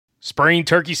Spring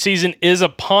turkey season is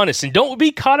upon us, and don't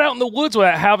be caught out in the woods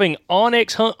without having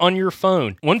onX Hunt on your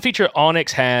phone. One feature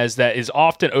onX has that is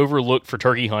often overlooked for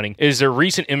turkey hunting is their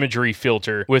recent imagery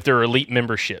filter with their elite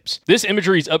memberships. This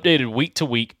imagery is updated week to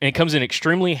week, and it comes in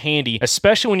extremely handy,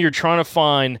 especially when you're trying to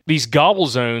find these gobble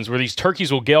zones where these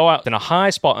turkeys will go out in a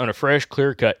high spot on a fresh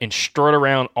clear cut and strut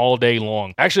around all day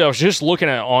long. Actually, I was just looking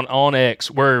at on onX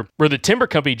where the timber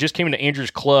company just came into Andrews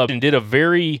Club and did a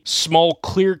very small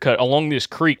clear cut along this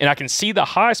creek, and I can see the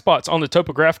high spots on the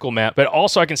topographical map, but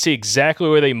also I can see exactly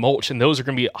where they mulch, and those are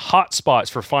going to be hot spots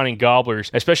for finding gobblers,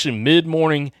 especially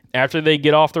mid-morning after they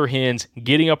get off their hens,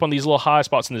 getting up on these little high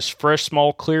spots in this fresh,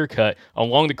 small clear cut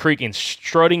along the creek and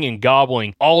strutting and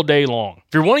gobbling all day long.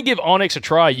 If you want to give onX a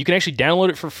try, you can actually download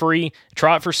it for free,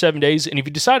 try it for 7 days, and if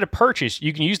you decide to purchase,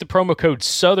 you can use the promo code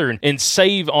SOUTHERN and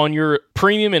save on your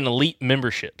premium and elite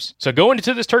memberships. So go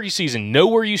into this turkey season, know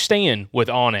where you stand with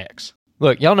onX.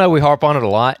 Look, y'all know we harp on it a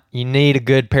lot. You need a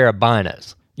good pair of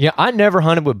binos. Yeah, I never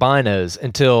hunted with binos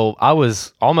until I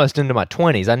was almost into my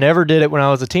 20s. I never did it when I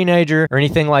was a teenager or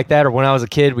anything like that, or when I was a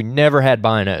kid. We never had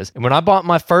binos. And when I bought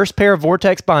my first pair of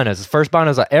Vortex binos, the first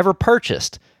binos I ever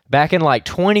purchased back in like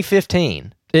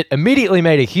 2015, it immediately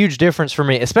made a huge difference for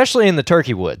me, especially in the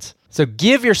turkey woods. So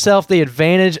give yourself the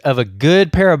advantage of a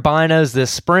good pair of binos this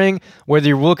spring, whether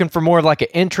you're looking for more of like an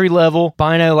entry-level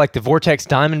bino like the Vortex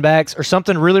Diamondbacks or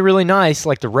something really, really nice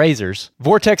like the Razors.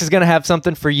 Vortex is going to have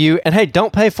something for you, and hey,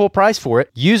 don't pay full price for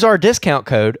it. Use our discount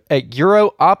code at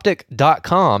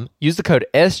eurooptic.com. Use the code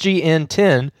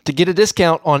SGN10 to get a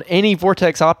discount on any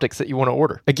Vortex optics that you want to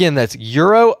order. Again, that's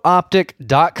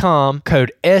eurooptic.com,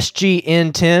 code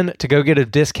SGN10 to go get a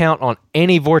discount on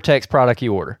any Vortex product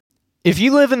you order. If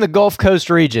you live in the Gulf Coast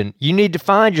region, you need to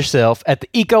find yourself at the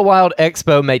Eco Wild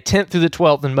Expo May 10th through the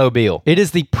 12th in Mobile. It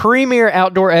is the premier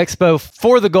outdoor expo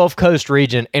for the Gulf Coast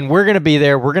region, and we're going to be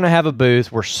there. We're going to have a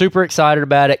booth. We're super excited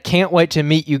about it. Can't wait to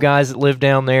meet you guys that live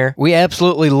down there. We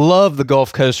absolutely love the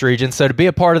Gulf Coast region, so to be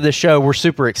a part of this show, we're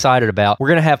super excited about. We're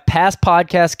going to have past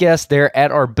podcast guests there at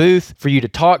our booth for you to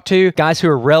talk to, guys who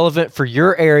are relevant for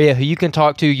your area, who you can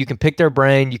talk to. You can pick their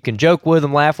brain. You can joke with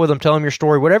them, laugh with them, tell them your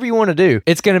story, whatever you want to do.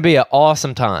 It's going to be an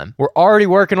awesome time. We're already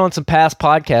working on some past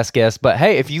podcast guests, but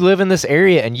hey, if you live in this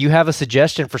area and you have a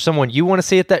suggestion for someone you want to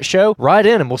see at that show, write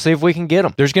in and we'll see if we can get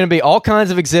them. There's going to be all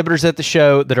kinds of exhibitors at the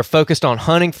show that are focused on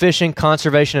hunting, fishing,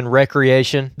 conservation, and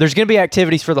recreation. There's going to be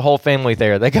activities for the whole family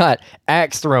there. They got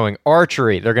axe throwing,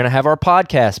 archery. They're going to have our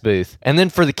podcast booth. And then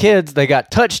for the kids, they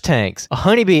got touch tanks, a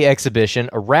honeybee exhibition,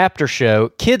 a raptor show,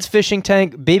 kids fishing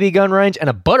tank, BB gun range, and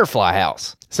a butterfly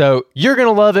house. So you're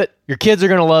going to love it. Your kids are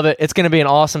going to love it. It's going to be an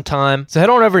awesome time. So head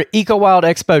on over to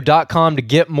ecowildexpo.com to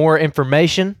get more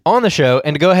information on the show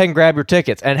and to go ahead and grab your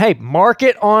tickets. And hey, mark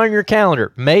it on your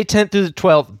calendar. May 10th through the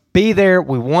 12th. Be there.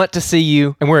 We want to see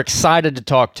you, and we're excited to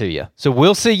talk to you. So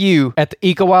we'll see you at the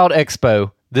Eco Wild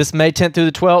Expo this May 10th through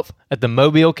the 12th at the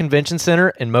Mobile Convention Center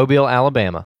in Mobile,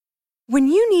 Alabama. When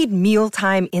you need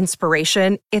mealtime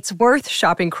inspiration, it's worth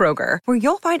shopping Kroger, where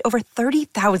you'll find over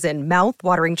 30,000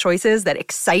 mouth-watering choices that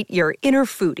excite your inner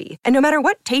foodie. And no matter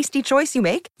what tasty choice you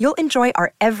make, you'll enjoy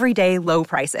our everyday low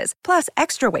prices, plus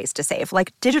extra ways to save,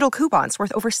 like digital coupons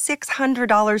worth over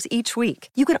 $600 each week.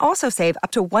 You can also save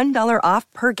up to $1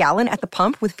 off per gallon at the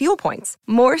pump with fuel points.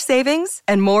 More savings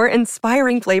and more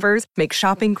inspiring flavors make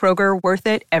shopping Kroger worth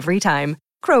it every time.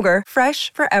 Kroger,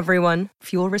 fresh for everyone.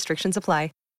 Fuel restrictions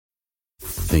apply.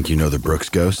 Think you know the Brooks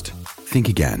Ghost? Think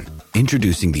again.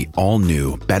 Introducing the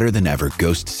all-new, better-than-ever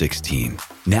Ghost 16.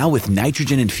 Now with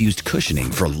nitrogen-infused cushioning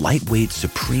for lightweight,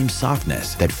 supreme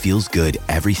softness that feels good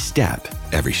every step,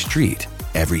 every street,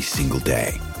 every single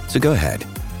day. So go ahead,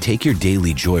 take your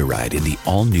daily joyride in the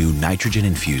all-new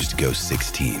nitrogen-infused Ghost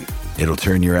 16. It'll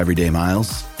turn your everyday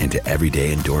miles into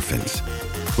everyday endorphins.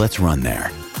 Let's run there.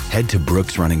 Head to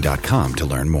brooksrunning.com to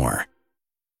learn more.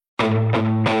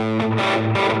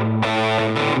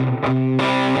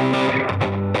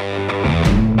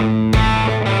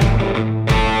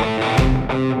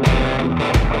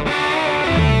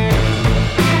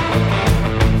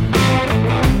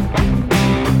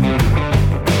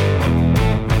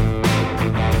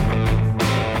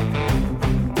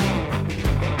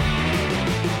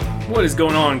 What is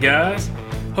going on, guys?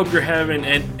 Hope you're having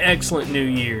an excellent New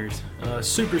Year's.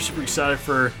 Super excited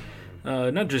for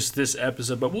not just this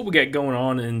episode, but what we got going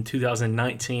on in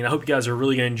 2019. I hope you guys are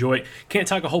really going to enjoy it. Can't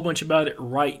talk a whole bunch about it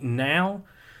right now,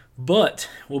 but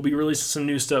we'll be releasing some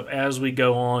new stuff as we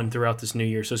go on throughout this new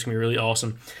year, so it's going to be really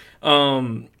awesome.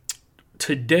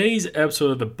 Today's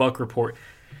episode of the Buck Report,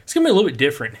 it's going to be a little bit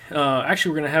different.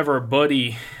 Actually, we're going to have our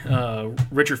buddy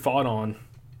Richard Fott on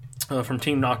from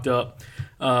Team Knocked Up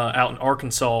out in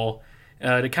Arkansas.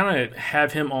 to kind of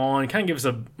have him on, kind of give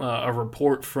us a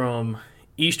report from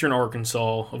Eastern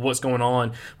Arkansas of what's going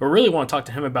on. But really want to talk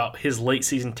to him about his late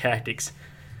season tactics.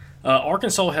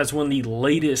 Arkansas has one of the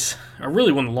latest, or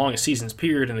really one of the longest seasons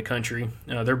period in the country.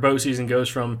 Their bow season goes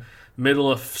from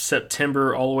middle of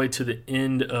September all the way to the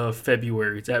end of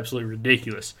February. It's absolutely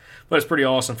ridiculous, but it's pretty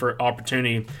awesome for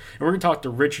opportunity. And we're going to talk to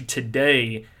Richard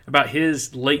today about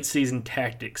his late season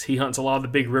tactics. He hunts a lot of the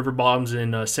big river bottoms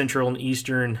in central and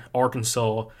eastern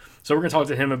Arkansas. So we're going to talk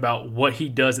to him about what he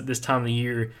does at this time of the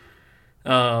year,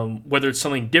 whether it's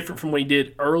something different from what he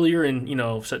did earlier in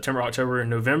September, October, and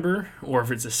November, or if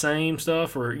it's the same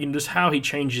stuff, or just how he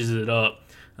changes it up.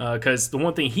 Because the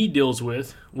one thing he deals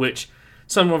with, which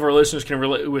some of our listeners can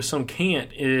relate with, some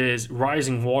can't, is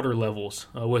rising water levels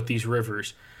with these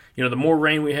rivers. The more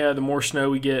rain we have, the more snow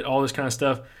we get, all this kind of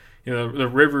stuff. The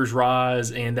rivers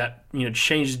rise, and that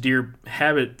changes deer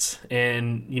habits,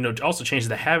 and also changes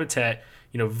the habitat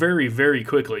very, very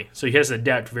quickly. So he has to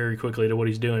adapt very quickly to what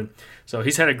he's doing. So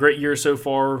he's had a great year so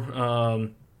far.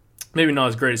 Maybe not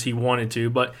as great as he wanted to,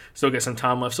 but still got some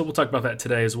time left. So we'll talk about that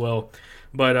today as well.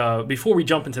 But before we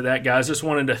jump into that, guys, just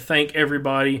wanted to thank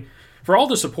everybody for all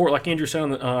the support. Like Andrew said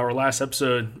on our last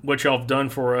episode, what y'all have done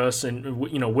for us and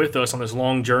with us on this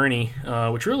long journey,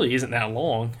 which really isn't that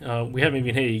long. We haven't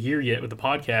even hit a year yet with the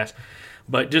podcast,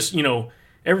 but just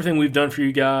everything we've done for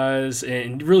you guys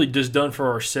and really just done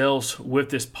for ourselves with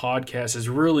this podcast has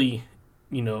really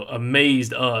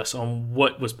amazed us on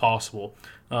what was possible.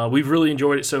 We've really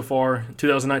enjoyed it so far.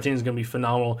 2019 is going to be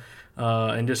phenomenal.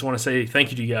 And just want to say thank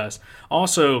you to you guys.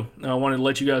 Also, I wanted to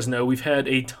let you guys know we've had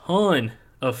a ton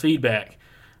of feedback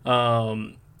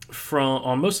mostly on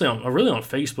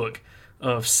Facebook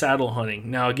of saddle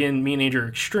hunting. Now, again, me and Andrew are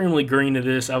extremely green to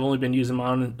this. I've only been using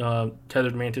my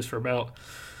tethered mantis for about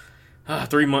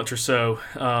 3 months or so,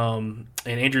 and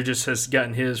Andrew just has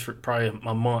gotten his for probably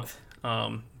a month.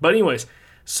 But anyways,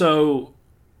 so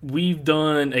we've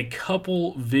done a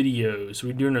couple videos.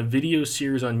 We're doing a video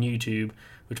series on YouTube,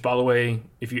 which, by the way,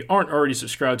 if you aren't already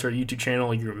subscribed to our YouTube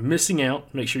channel, you're missing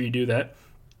out. Make sure you do that.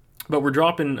 But we're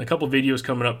dropping a couple videos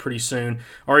coming up pretty soon.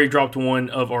 Already dropped one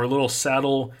of our little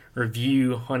saddle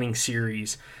review hunting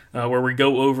series where we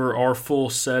go over our full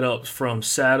setups from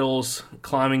saddles,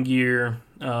 climbing gear,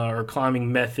 or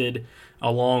climbing method,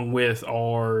 along with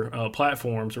our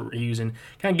platforms that we're using.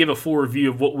 Kind of give a full review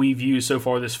of what we've used so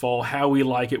far this fall, how we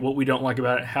like it, what we don't like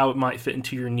about it, how it might fit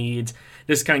into your needs.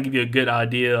 Just kind of give you a good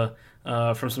idea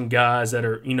from some guys that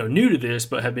are new to this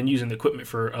but have been using the equipment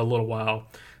for a little while.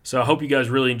 So I hope you guys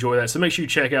really enjoy that. So make sure you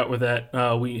check out with that.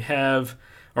 We have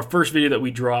our first video that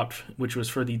we dropped, which was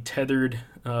for the tethered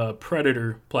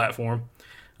Predator platform.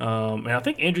 And I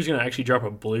think Andrew's going to actually drop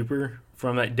a blooper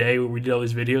from that day where we did all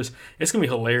these videos. It's going to be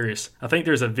hilarious. I think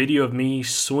there's a video of me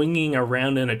swinging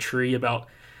around in a tree about,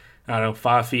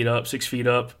 5 feet up, 6 feet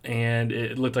up, and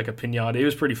it looked like a piñata. It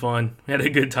was pretty fun. We had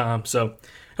a good time. So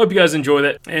hope you guys enjoy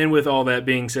that. And with all that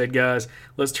being said, guys,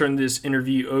 let's turn this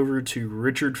interview over to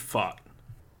Richard Fott.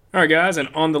 All right, guys, and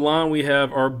on the line we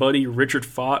have our buddy Richard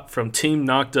Fott from Team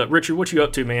Knocked Up. Richard, what you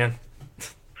up to, man?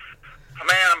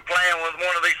 Man, I'm playing with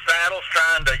one of these saddles,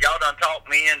 y'all done talked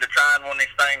me into trying one of these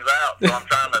things out, so I'm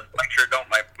trying to make sure it don't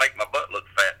make my butt look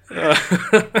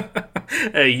fat.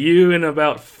 Hey, you and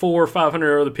about 400 or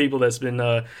 500 other people that's been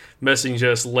messaging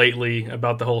us lately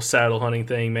about the whole saddle hunting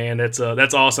thing, man. That's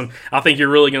awesome. I think you're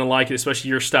really going to like it, especially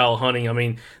your style of hunting. I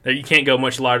mean, you can't go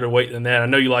much lighter weight than that. I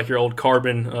know you like your old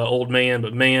carbon old man,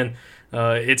 but man,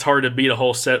 it's hard to beat a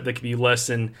whole set that could be less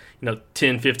than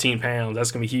 10, 15 pounds.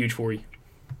 That's going to be huge for you.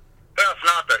 Well, it's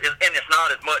not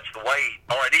as much the weight,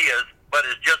 or it is, but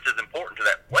it's just as important to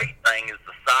that weight thing is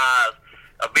the size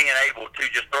of being able to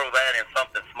just throw that in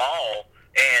something small.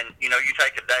 And, you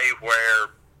take a day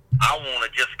where I want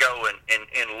to just go and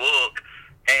look,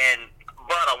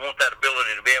 but I want that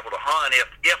ability to be able to hunt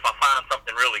if I find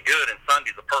something really good. And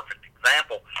Sunday's a perfect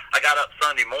example. I got up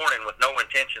Sunday morning with no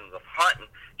intentions of hunting,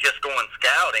 just going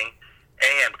scouting,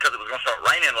 and because it was going to start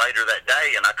raining later that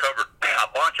day, and I covered a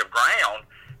bunch of ground.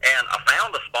 And I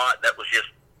found a spot that was just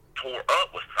tore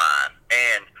up with fine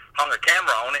and hung a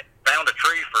camera on it, found a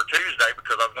tree for Tuesday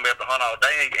because I was going to be able to hunt all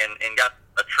day and got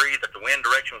a tree that the wind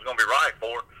direction was going to be right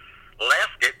for,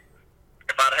 left it.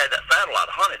 If I'd had that saddle, I'd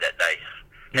hunted that day.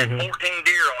 Had 14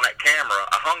 deer on that camera.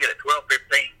 I hung it at 12:15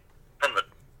 from 1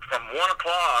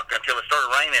 o'clock until it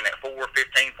started raining at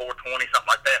 4:15, 4:20,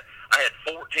 something like that. I had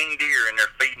 14 deer in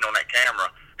there feeding on that camera.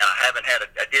 And I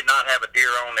did not have a deer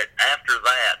on it after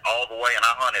that all the way, and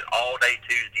I hunted all day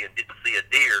Tuesday and didn't see a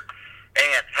deer.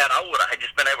 And had I had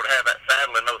just been able to have that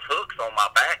saddle and those hooks on my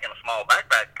back and a small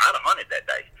backpack, I'd have hunted that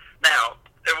day. Now,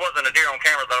 there wasn't a deer on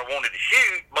camera that I wanted to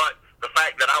shoot, but the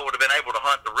fact that I would have been able to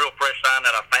hunt the real fresh sign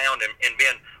that I found and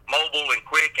been mobile and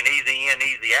quick and easy in,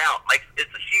 easy out, it's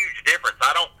a huge difference.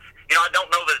 I don't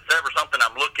know that it's ever something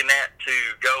I'm looking at to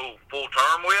go full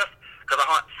term with, because I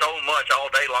hunt so much all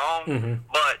day long. Mm-hmm.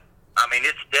 But I mean,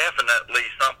 it's definitely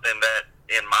something that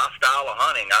in my style of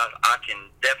hunting, I can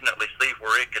definitely see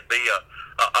where it could be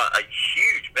a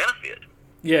huge benefit.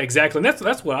 Yeah, exactly. And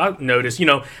that's what I noticed.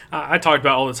 I talked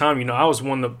about all the time. I was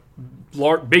one of the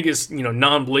biggest,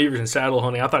 non-believers in saddle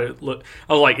hunting. I thought it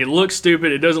looks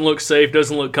stupid. It doesn't look safe.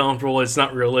 Doesn't look comfortable. It's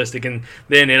not realistic. And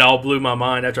then it all blew my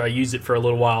mind after I used it for a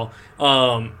little while.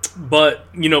 But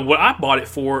what I bought it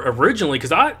for originally,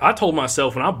 because I told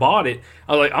myself when I bought it,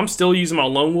 I'm still using my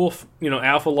Lone Wolf,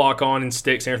 Alpha lock on and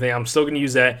sticks and everything. I'm still going to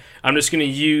use that. I'm just going to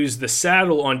use the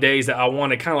saddle on days that I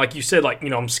want to, kind of like you said,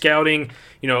 I'm scouting,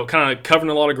 kind of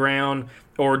covering a lot of ground,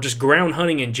 or just ground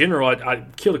hunting in general. I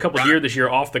killed a couple of deer this year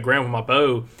off the ground with my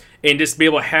bow, and just to be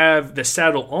able to have the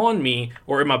saddle on me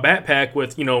or in my backpack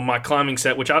with my climbing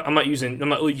set, which I'm not using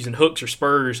hooks or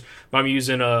spurs, but I'm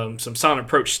using some Silent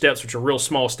Approach steps, which are real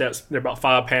small steps. They're about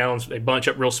 5 pounds. They bunch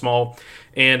up real small,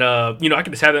 and I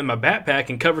can just have that in my backpack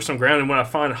and cover some ground. And when I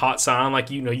find a hot sign, like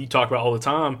you talk about all the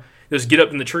time, just get up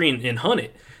in the tree and hunt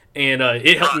it. And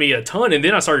it helped me a ton. And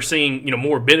then I started seeing,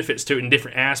 more benefits to it in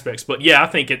different aspects. But, yeah, I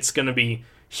think it's going to be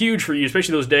huge for you,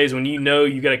 especially those days when you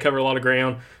got to cover a lot of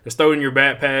ground. Just throw it in your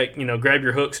backpack, grab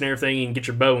your hooks and everything and get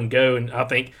your bow and go. And I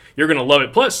think you're going to love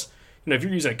it. Plus, if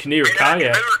you're using a canoe or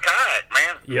kayak. Canoe or kayak,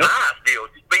 man. Yep. Nice deal.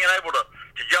 Just being able to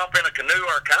jump in a canoe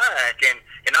or a kayak and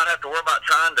not have to worry about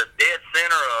trying to dead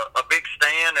center a big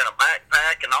stand and a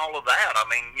backpack and all of that. I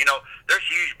mean, there's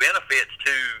huge benefits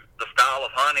to the style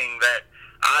of hunting that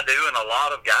I do and a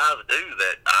lot of guys do,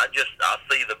 that I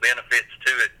see the benefits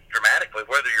to it dramatically,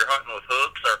 whether you're hunting with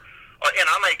hooks and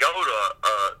I may go to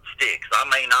sticks. I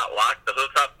may not like the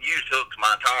hooks. I've used hooks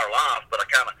my entire life, but I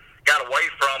kind of got away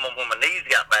from them when my knees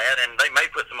got bad, and they may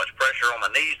put so much pressure on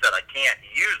my knees that I can't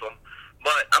use them.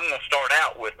 But I'm going to start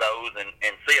out with those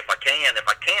and see if I can. If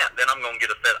I can't, then I'm going to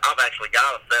get a set. I've actually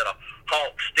got a set of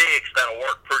Hawk sticks that'll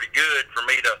work pretty good for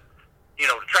me to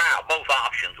try out both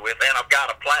options with. And I've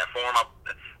got a platform.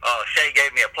 Shay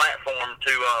gave me a platform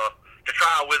to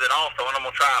try with it also, and I'm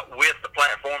going to try it with the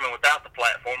platform and without the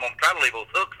platform. I'm going to try to leave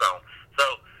those hooks on. So,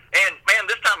 and man,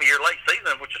 this time of year, late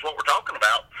season, which is what we're talking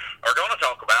about, or going to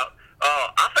talk about,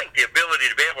 I think the ability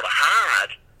to be able to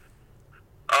hide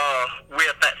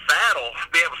with that saddle,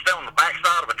 be able to stay on the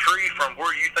backside of a tree from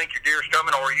where you think your deer is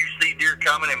coming, or you see deer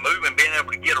coming and moving, being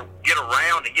able to get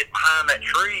around and get behind that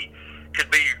tree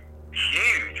could be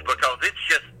huge, because it's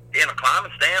just in a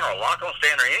climbing stand or a lock-on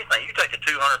stand or anything. You take a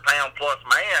 200-pound plus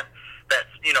man that's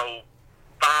 5'10"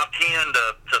 to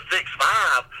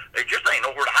 6'5", there just ain't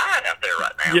nowhere to hide out there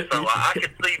right now. Yeah. So I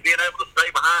could see being able to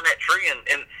stay behind that tree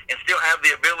and still have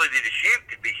the ability to shoot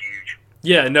could be huge.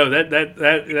 Yeah, no,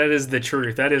 that is the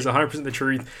truth. That is 100% the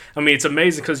truth. I mean, it's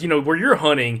amazing because, where you're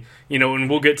hunting, and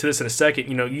we'll get to this in a second,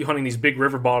 you hunting these big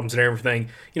river bottoms and everything,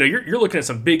 you're looking at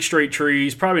some big straight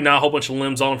trees, probably not a whole bunch of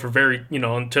limbs on for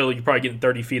until you're probably getting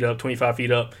 30 feet up, 25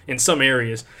 feet up in some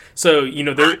areas. So,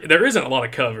 there isn't a lot of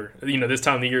cover, this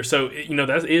time of the year. So,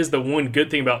 that is the one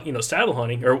good thing about, saddle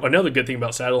hunting, or another good thing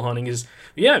about saddle hunting is,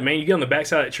 yeah, man, you get on the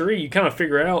backside of that tree, you kind of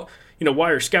figure out,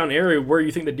 while you're scouting the area where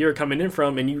you think the deer are coming in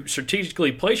from, and you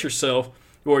strategically place yourself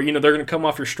where, they're going to come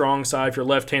off your strong side. If you're a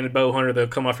left-handed bow hunter, they'll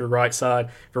come off your right side.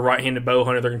 If you're a right-handed bow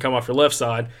hunter, they're going to come off your left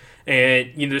side. And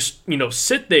you just,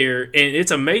 sit there, and it's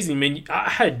amazing. Man,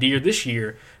 I had deer this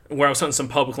year where I was hunting some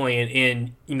public land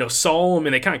and, saw them,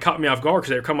 and they kind of caught me off guard because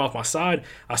they were coming off my side.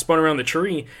 I spun around the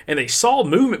tree, and they saw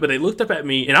movement, but they looked up at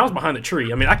me, and I was behind the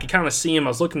tree. I mean, I could kind of see them. I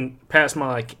was looking past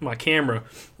my camera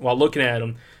while looking at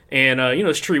them. And,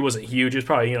 this tree wasn't huge. It was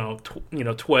probably,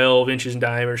 12 inches in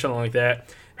diameter or something like that.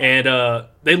 And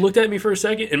they looked at me for a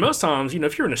second. And most times,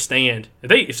 if you're in a stand,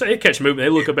 if they catch movement, they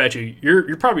look up at you,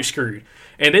 you're probably screwed.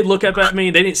 And they look up at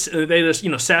me. They just,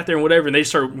 sat there and whatever, and they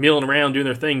started milling around doing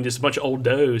their thing, just a bunch of old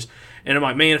does. And I'm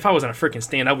like, man, if I was in a freaking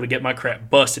stand, I would have get my crap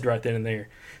busted right then and there.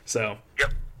 So,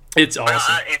 yep. It's awesome.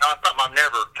 Something I've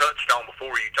never touched on before.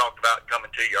 You talked about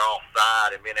coming to your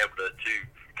offside and being able to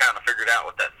kind of figure it out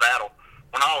with that saddle.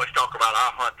 When I always talk about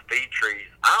I hunt the feed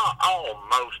trees, I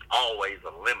almost always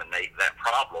eliminate that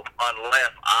problem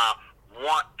unless I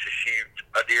want to shoot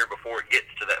a deer before it gets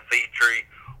to that feed tree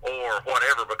or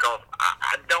whatever, because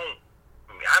I don't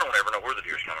ever know where the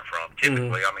deer's coming from.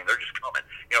 Typically, I mean, they're just coming.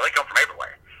 They come from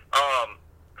everywhere.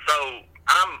 So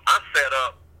I set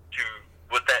up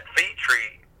with that feed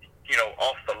tree,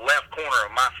 off the left corner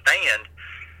of my stand,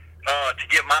 to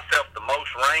give myself the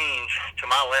most range to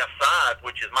my left side,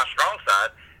 which is my strong side,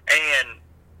 and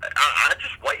I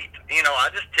just wait. I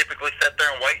just typically sit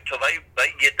there and wait till they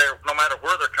get there, no matter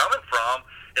where they're coming from.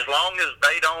 As long as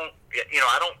they don't,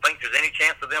 I don't think there's any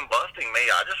chance of them busting me.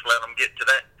 I just let them get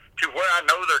to where I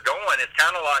know they're going. It's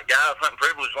kind of like guys hunting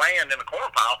privileged land in a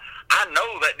corn pile. I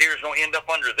know that deer's going to end up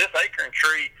under this acorn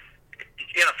tree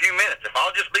in a few minutes. If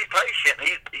I'll just be patient,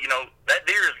 that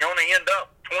deer is going to end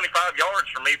up 25 yards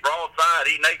from me broadside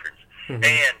eating acorns. Mm-hmm.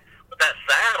 And with that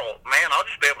saddle, man, I'll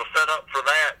just be able to set up for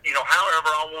that, however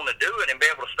I want to do it and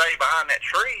be able to stay behind that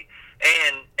tree.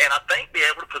 And I think be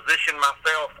able to position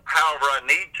myself however I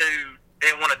need to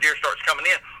then when a deer starts coming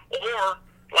in. Or,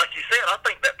 like you said, I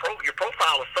think that your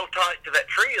profile is so tight to that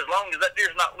tree, as long as that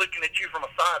deer's not looking at you from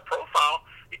a side profile,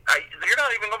 you're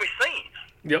not even going to be seen.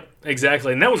 Yep,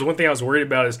 exactly. And that was one thing I was worried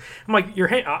about is, I'm like,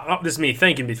 this is me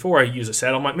thinking before I use a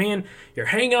saddle. I'm like, man, you're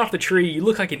hanging off the tree. You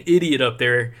look like an idiot up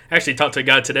there. I actually talked to a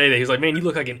guy today that he was like, man, you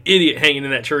look like an idiot hanging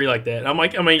in that tree like that. I'm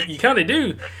like, I mean, you kind of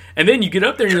do. And then you get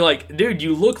up there and you're like, dude,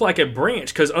 you look like a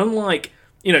branch. Because unlike,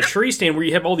 tree stand where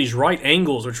you have all these right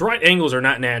angles, which right angles are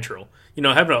not natural.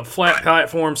 Having a flat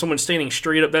platform, someone standing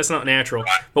straight up, that's not natural.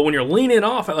 But when you're leaning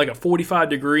off at like a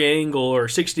 45-degree angle or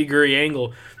 60-degree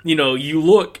angle, you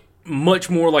look much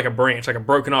more like a branch, like a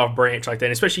broken off branch like that.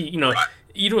 And especially,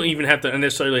 you don't even have to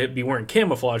necessarily be wearing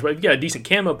camouflage, but if you got a decent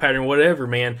camo pattern, whatever,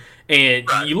 man, and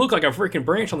you look like a freaking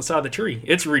branch on the side of the tree.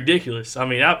 It's ridiculous. I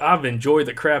mean, I've enjoyed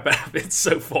the crap out of it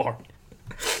so far.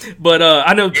 But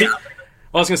I know...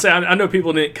 I was going to say, I know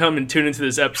people didn't come and tune into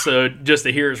this episode just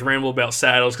to hear us ramble about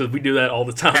saddles, because we do that all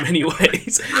the time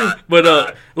anyways.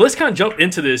 But let's kind of jump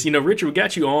into this. Richard, we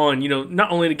got you on,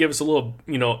 not only to give us a little,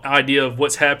 idea of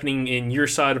what's happening in your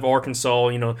side of Arkansas,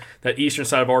 that eastern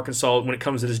side of Arkansas when it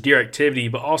comes to this deer activity,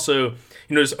 but also,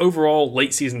 just overall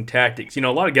late season tactics. A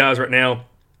lot of guys right now,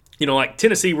 like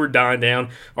Tennessee, we're dying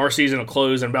down. Our season will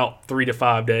close in about 3 to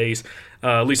 5 days.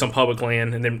 At least on public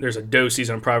land, and then there's a doe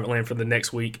season on private land for the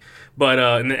next week. But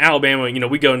in Alabama,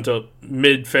 we go into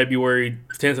mid-February,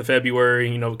 10th of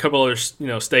February. A couple other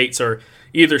states are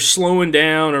either slowing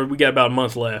down or we got about a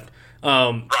month left.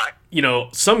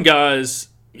 Some guys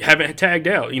haven't tagged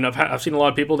out. I've seen a lot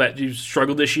of people that do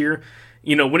struggled this year.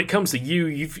 When it comes to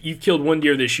you've killed one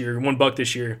deer this year, one buck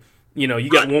this year. You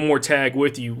got one more tag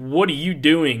with you. What are you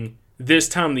doing this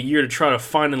time of the year to try to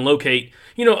find and locate,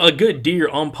 a good deer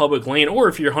on public land, or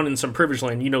if you're hunting some privileged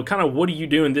land, kind of what are you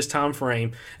doing this time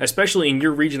frame, especially in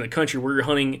your region of the country where you're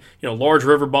hunting, large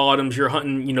river bottoms, you're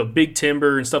hunting, big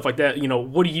timber and stuff like that.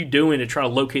 What are you doing to try to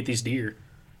locate these deer?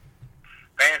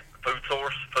 Man, food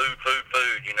source, food.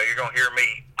 You're going to hear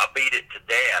me, I beat it to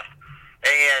death.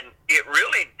 And it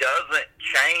really doesn't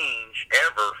change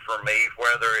ever for me,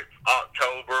 whether it's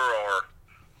October or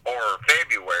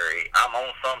February. I'm on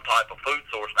some type of food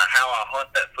source. Now, how I hunt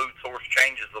that food source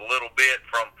changes a little bit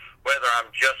from whether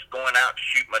I'm just going out to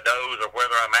shoot my does or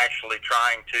whether I'm actually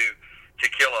trying to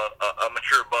kill a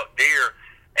mature buck deer.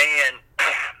 And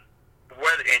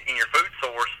whether in your food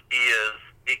source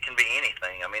it can be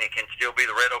anything. I mean, it can still be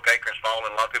the red oak acorns falling.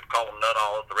 A lot of people call them nut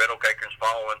olives, the red oak acorns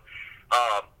falling.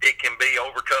 It can be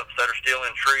overcups that are still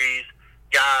in trees,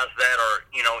 guys that are,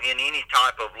 in any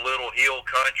type of little hill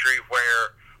country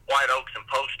where white oaks and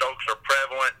post oaks are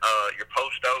prevalent. Your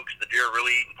post oaks, the deer are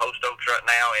really eating post oaks right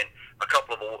now, and a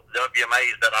couple of the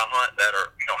WMAs that I hunt that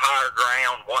are higher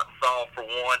ground, Wattensaw for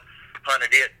one,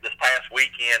 hunted it this past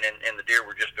weekend, and the deer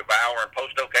were just devouring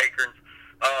post oak acorns.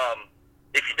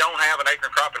 If you don't have an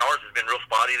acorn crop, and ours has been real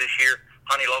spotty this year,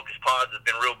 honey locust pods has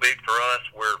been real big for us.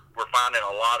 We're finding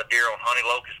a lot of deer on honey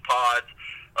locust pods.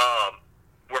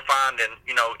 We're finding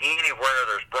anywhere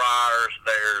there's briars,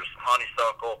 there's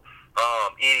honeysuckle.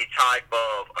 Any type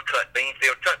of a cut bean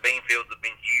field. Cut bean fields have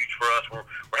been huge for us.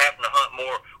 We're having to hunt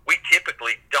more. We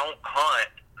typically don't hunt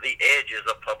the edges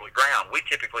of public ground. We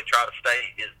typically try to stay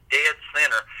as dead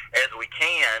center as we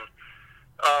can.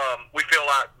 We feel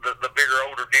like the bigger,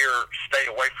 older deer stay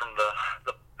away from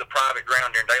the private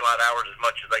ground during daylight hours as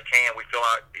much as they can. We feel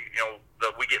like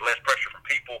that we get less pressure from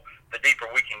people the deeper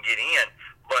we can get in.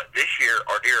 But this year,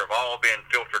 our deer have all been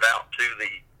filtered out to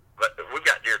but we've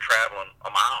got deer traveling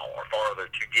a mile or farther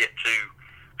to get to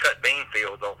cut bean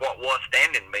fields or what was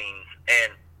standing beans,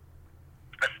 and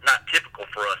that's not typical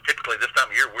for us. Typically this time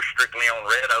of year we're strictly on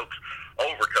red oaks,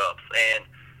 overcups, and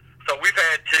so we've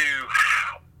had to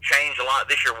change a lot.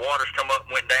 This year water's come up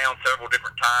and went down several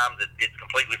different times. It's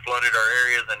completely flooded our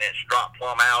areas, and it's dropped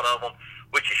plumb out of them,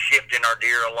 which is shifting our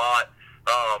deer a lot.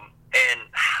 And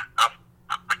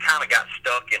I kind of got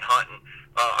stuck in hunting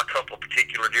a couple of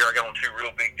particular deer. I got on 2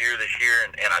 real big deer this year,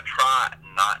 and I try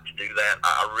not to do that.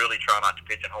 I really try not to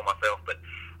pigeonhole myself, but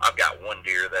I've got one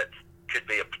deer that could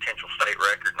be a potential state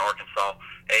record in Arkansas,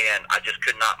 and I just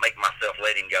could not make myself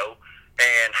let him go.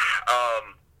 and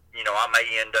I may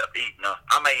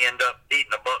end up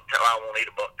eating a buck tail. I won't eat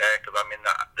a buck tail because I'm in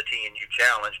the TNU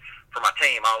challenge for my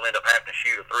team. I'll end up having to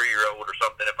shoot a 3-year-old or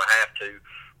something if I have to.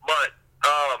 But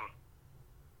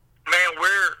man,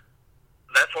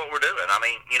 that's what we're doing. I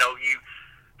mean,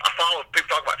 I follow people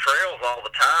talk about trails all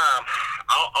the time.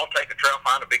 I'll take a trail,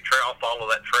 find a big trail, I'll follow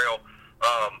that trail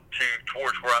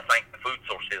towards where I think the food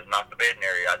source is, not the bedding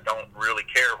area. I don't really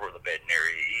care where the bedding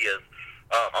area is.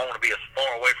 I want to be as far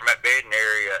away from that bedding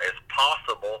area as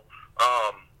possible.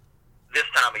 This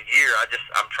time of year,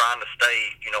 I'm trying to stay,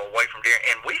 away from deer.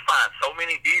 And we find so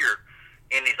many deer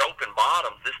in these open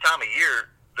bottoms this time of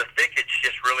year. The thickets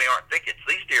just really aren't thickets.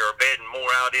 These deer are bedding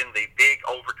more out in the big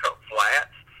overcut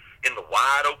flats, in the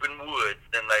wide open woods,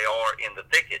 than they are in the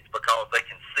thickets, because they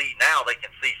can see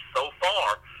so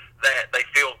far that they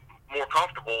feel more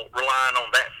comfortable relying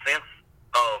on that sense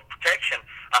of protection,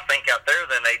 I think, out there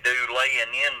than they do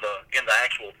laying in the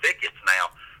actual thickets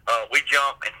now. We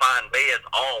jump and find beds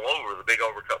all over the big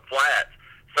overcut flats.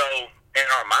 So in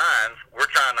our minds,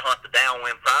 we're trying to hunt the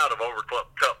downwind side of overcut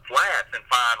flats and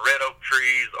find red oak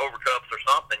trees, overcuts, or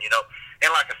something,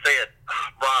 And like I said,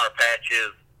 briar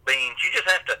patches, beans, you just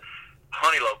have to,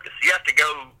 honey locusts, you have to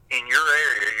go in your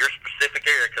area, your specific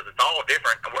area, because it's all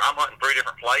different. I'm hunting 3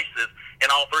 different places,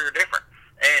 and all 3 are different.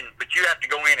 But you have to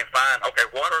go in and find, okay,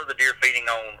 what are the deer feeding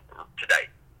on today?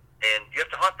 And you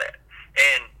have to hunt that.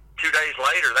 And 2 days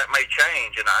later, that may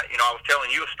change. And I was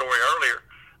telling you a story earlier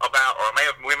about, or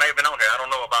we may have been on here, I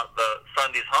don't know, about the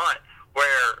Sunday's hunt,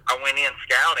 where I went in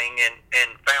scouting and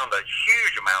found a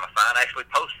huge amount of sign, actually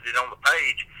posted it on the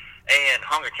page, and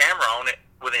hung a camera on it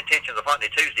with intentions of hunting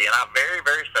Tuesday. And I very,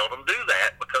 very seldom do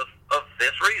that because of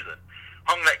this reason.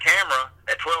 Hung that camera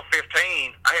at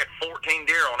 12:15. I had 14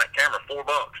 deer on that camera, 4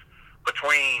 bucks,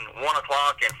 between 1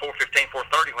 o'clock and 4:15,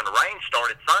 4:30 when the rain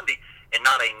started Sunday, and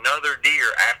not another deer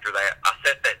after that. I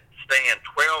set that stand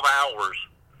 12 hours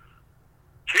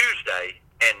Tuesday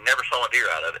and never saw a deer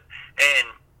out of it. And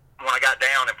when I got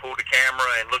down and pulled the camera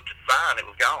and looked at the sign, it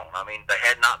was gone. I mean, they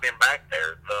had not been back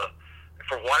there.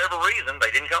 For whatever reason, they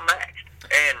didn't come back.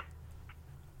 And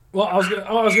well, I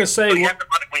was gonna say, you have to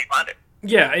find it when you find it.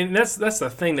 Yeah, and that's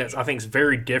the thing that I think is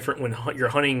very different when you're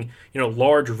hunting,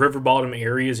 large river bottom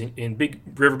areas in big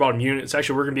river bottom units.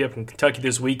 Actually, we're going to be up in Kentucky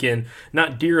this weekend,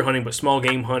 not deer hunting, but small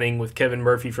game hunting with Kevin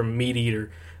Murphy from Meat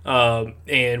Eater.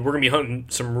 And we're going to be hunting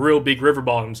some real big river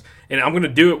bottoms. And I'm going to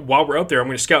do it while we're up there. I'm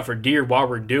going to scout for deer while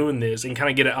we're doing this and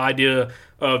kind of get an idea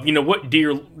of, what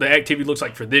deer the activity looks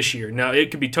like for this year. Now,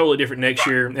 it could be totally different next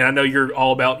year. And I know you're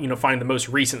all about, finding the most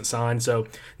recent signs. So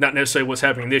not necessarily what's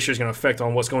happening this year is going to affect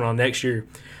on what's going on next year.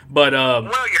 But well,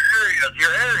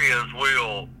 your areas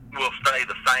will stay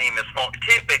the same as far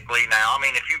typically now. I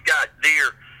mean, if you've got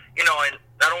deer, and I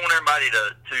don't want everybody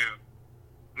to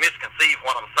misconceive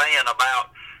what I'm saying about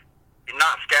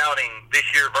not scouting this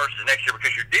year versus next year,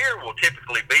 because your deer will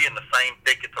typically be in the same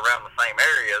thickets around the same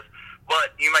areas,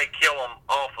 but you may kill them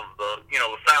off of the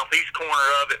southeast corner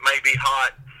of it may be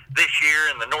hot this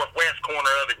year and the northwest corner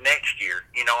of it next year.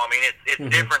 I mean, it's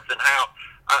Mm-hmm. different than how,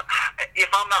 if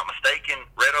I'm not mistaken,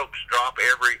 red oaks drop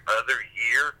every other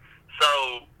year.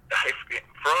 So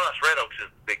for us, red oaks is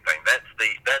the big thing. That's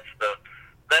the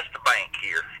bank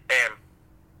here. And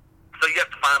so you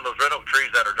have to find those red oak trees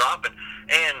that are dropping.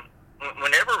 And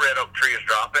whenever red oak tree is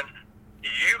dropping,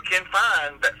 you can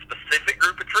find that specific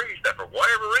group of trees that for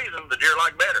whatever reason the deer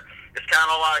like better. It's kind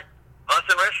of like us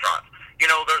in restaurants.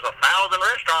 There's 1,000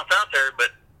 restaurants out there,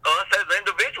 but us as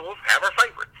individuals have our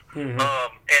favorites. Mm-hmm.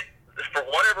 And for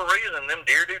whatever reason, them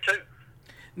deer do too.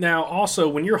 now also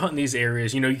when you're hunting these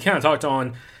areas, you kind of talked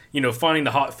on, finding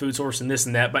the hot food source and this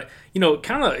and that, but,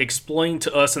 kind of explain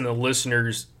to us and the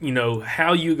listeners,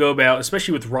 how you go about,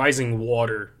 especially with rising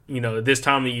water, this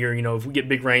time of the year, if we get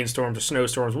big rainstorms or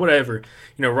snowstorms, whatever,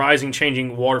 rising,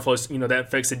 changing water flows, that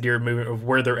affects the deer movement of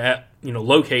where they're at,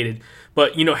 located.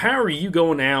 But, how are you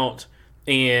going out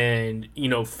and,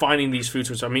 finding these food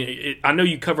sources? I mean, I know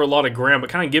you cover a lot of ground, but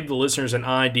kind of give the listeners an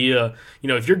idea,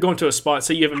 if you're going to a spot,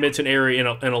 say you haven't been to an area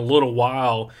in a little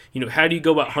while, how do you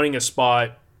go about hunting a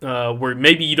spot where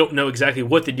maybe you don't know exactly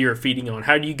what the deer are feeding on?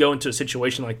 How do you go into a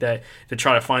situation like that to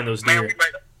try to find those deer?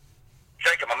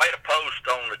 Jacob, I made a post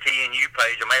on the TNU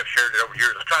page. I may have shared it over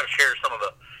yours. I try to share some of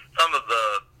the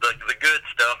good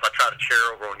stuff. I try to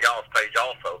share over on y'all's page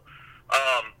also.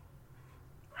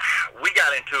 We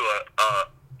got into a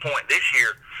point this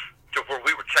year to where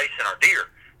we were chasing our deer,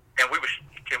 and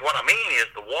what I mean is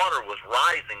the water was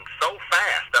rising so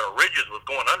fast that our ridges was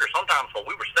going under sometimes while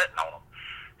we were sitting on them.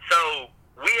 So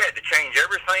we had to change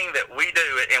everything that we do,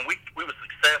 and we were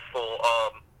successful.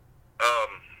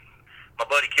 My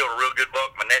buddy killed a real good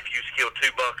buck. My nephew just killed 2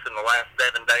 bucks in the last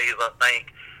 7 days, I think.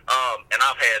 And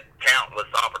I've had countless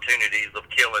opportunities of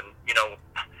killing, you know,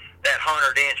 that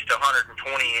 100-inch to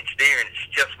 120-inch deer, and it's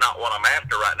just not what I'm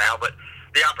after right now. But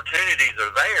the opportunities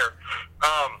are there.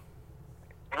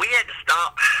 We had to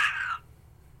stop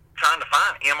trying to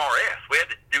find MRS. We had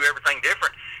to do everything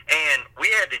different, and we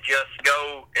had to just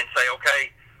go and say,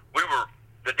 okay,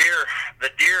 the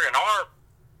deer in our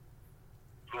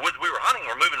woods we were hunting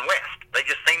were moving west. They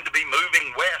just seemed to be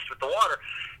moving west with the water.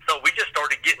 So we just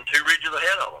started getting 2 ridges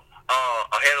ahead of them,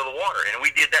 ahead of the water, and we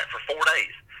did that for 4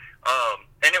 days.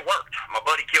 And it worked. My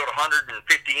buddy killed a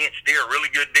 150-inch deer, a really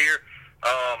good deer.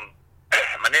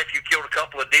 My nephew killed a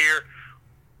couple of deer.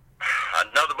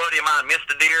 Another buddy of mine missed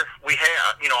a deer. We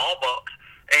had, you know, all bucks,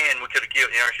 and we could have killed,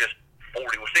 you know, it's just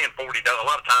 40. We're seeing 40 does. A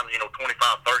lot of times, you know, 25,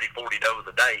 30, 40 does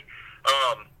a day.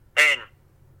 And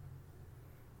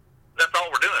that's all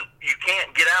we're doing. You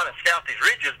can't get out and scout these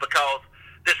ridges because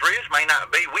this ridge may not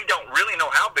be, we don't really know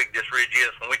how big this ridge is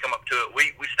when we come up to it.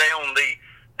 We stay on the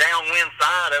downwind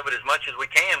side of it as much as we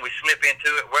can. We slip into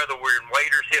it, whether we're in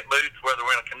waders, hip boots, whether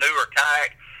we're in a canoe or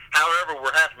kayak, however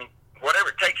we're having, whatever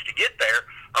it takes to get there.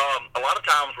 A lot of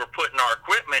times we're putting our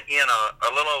equipment in a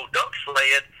little old duck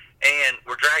sled, and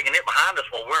we're dragging it behind us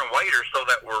while we're in waders so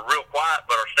that we're real quiet,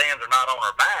 but our stands are not on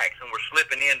our backs, and we're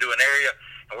slipping into an area,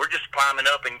 and we're just climbing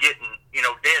up and getting, you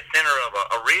know, dead center of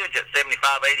a ridge at 75,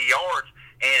 80 yards,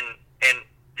 and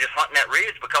just hunting that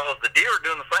ridge because the deer are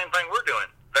doing the same thing we're doing.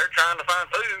 They're trying to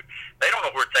find food. They don't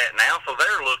know where it's at now, so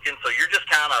they're looking. So you're just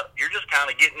kind of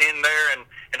getting in there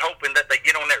and hoping that they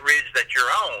get on that ridge that you're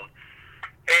on.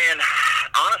 And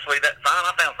honestly, that sign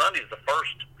I found Sunday is the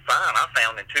first sign I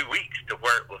found in 2 weeks to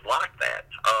where it was like that.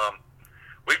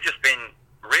 We've just been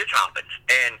ridge hopping,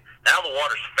 and now the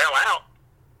water's fell out,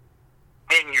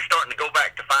 and you're starting to go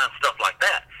back to find stuff like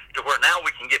that, to where now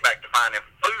we can get back to finding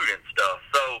food and stuff.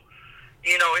 So,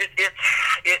 you know,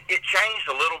 it changed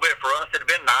a little bit for us. It'd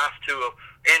been nice to have,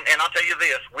 and I'll tell you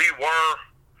this, we were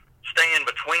staying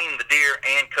between the deer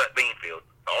and cut bean field.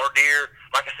 Our deer,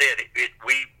 like I said,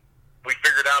 we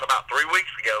figured out about 3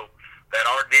 weeks ago that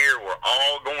our deer were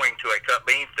all going to a cut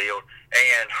bean field.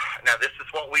 And now this is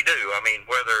what we do. I mean,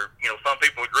 whether, you know, some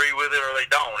people agree with it or they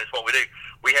don't, it's what we do.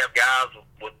 We have guys,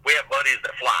 we have buddies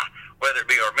that fly, whether it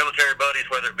be our military buddies,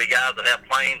 whether it be guys that have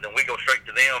planes, and we go straight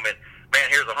to them and, man,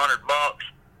 here's $100,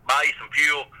 buy you some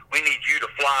fuel. We need you to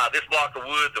fly this block of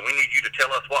woods, and we need you to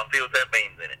tell us what fields have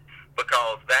beans in it,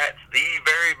 because that's the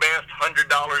very best $100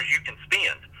 you can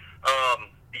spend.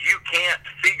 You can't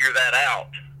figure that out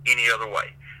any other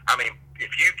way. I mean, if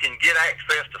you can get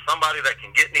access to somebody that can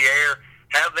get in the air,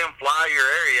 have them fly your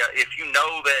area, if you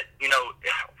know that, you know,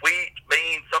 wheat,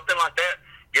 beans, something like that,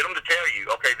 get them to tell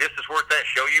you, okay, this is where it's at,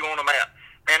 show you on a map.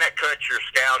 And that cuts your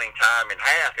scouting time in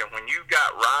half. And when you've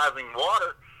got rising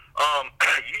water,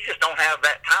 you just don't have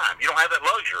that time. You don't have that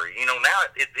luxury. You know, now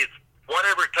it's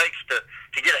whatever it takes to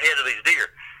get ahead of these deer.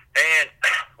 And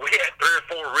we had 3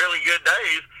 or 4 really good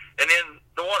days, and then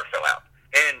the water fell out.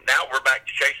 And now we're back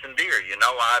to chasing deer. You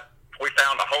know, we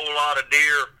found a whole lot of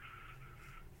deer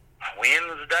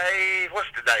Wednesday. What's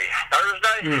today?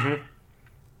 Thursday? Mm-hmm.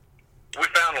 We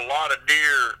found a lot of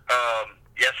deer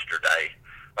yesterday.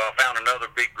 Found another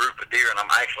big group of deer, and I'm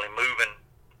actually moving.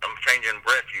 I'm changing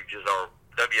refuges or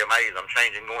WMAs. I'm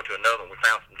going to another one. We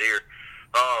found some deer.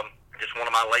 Just one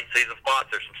of my late season spots.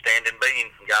 There's some standing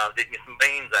beans. Some guys did get some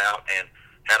beans out and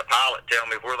had a pilot tell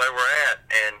me where they were at.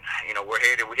 And, you know, we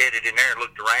headed in there and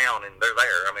looked around, and they're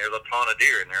there. I mean, there's a ton of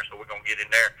deer in there, so we're going to get in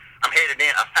there. I'm headed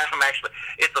in.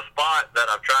 It's a spot that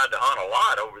I've tried to hunt a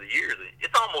lot over the years.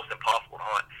 It's almost impossible to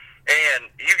hunt. And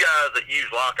you guys that use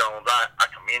lock-ons, I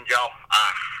commend y'all. I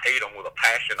hate them with a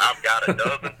passion. I've got a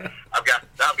dozen. I've got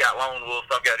lone wolves.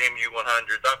 I've got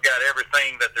MU100s. I've got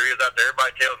everything that there is out there.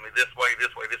 Everybody tells me this way,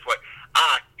 this way, this way.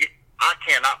 I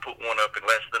cannot put one up in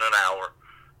less than an hour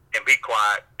and be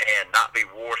quiet and not be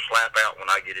wore slap out when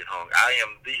I get it hung. I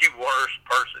am the worst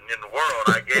person in the world,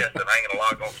 I guess, at hanging a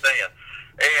lock-on stand.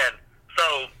 And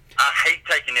so I hate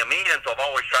taking them in, so I've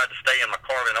always tried to stay in my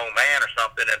Carvin Old Man or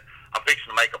something, and I'm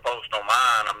fixing to make a post on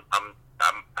mine. I'm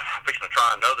fixing to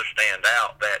try another stand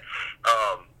out that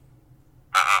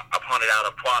I've hunted out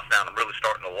of twice now, and I'm really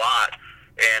starting to like.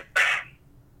 And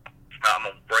I'm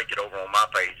going to break it over on my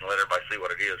page and let everybody see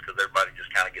what it is, because everybody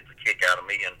just kind of gets a kick out of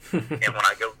me. And when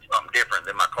I go to something different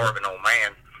than my Carvin Old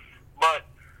Man. But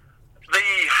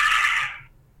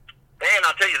and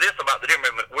I'll tell you this about the deer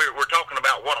movement. We're talking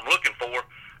about what I'm looking for.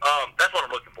 That's what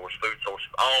I'm looking for is food sources.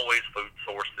 Always food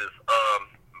sources.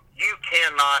 You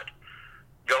cannot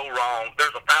go wrong.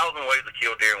 There's 1,000 ways to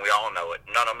kill deer, and we all know it.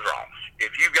 None of them's wrong.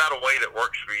 If you've got a way that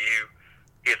works for you,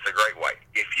 it's a great way.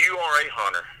 If you are a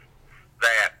hunter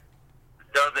that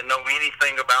doesn't know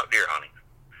anything about deer hunting,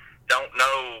 don't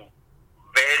know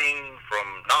bedding from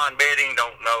non-bedding,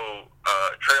 don't know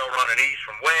trail running east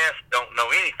from west, don't know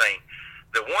anything.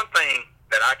 The one thing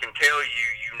that I can tell you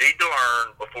need to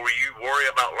learn before you worry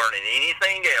about learning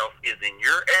anything else is in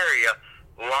your area,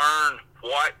 learn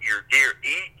what your deer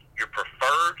eat, your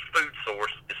preferred food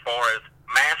source as far as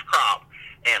mass crop,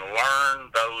 and learn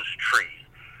those trees.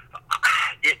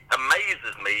 It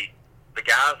amazes me, the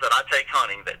guys that I take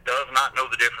hunting that does not know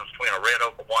the difference between a red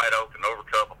oak, a white oak, an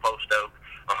overcup, a post oak,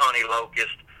 a honey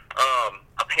locust,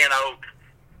 a pin oak.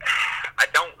 I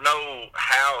don't know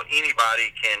how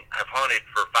anybody can have hunted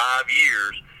for 5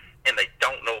 years and they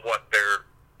don't know what they're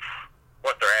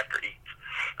after eats.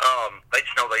 They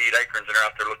just know they eat acorns and they're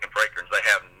out there looking for acorns.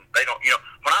 They don't.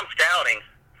 When I'm scouting,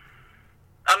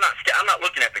 I'm not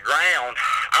looking at the ground.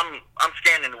 I'm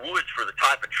scanning the woods for the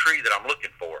type of tree that I'm looking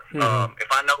for. Mm-hmm.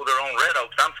 If I know they're on red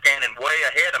oaks, I'm scanning way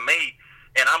ahead of me,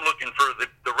 and I'm looking for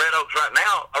the red oaks right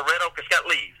now. A red oak has got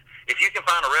leaves. If you can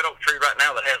find a red oak tree right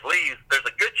now that has leaves, there's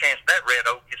a good chance that red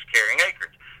oak is carrying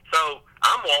acorns. So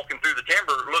I'm walking through the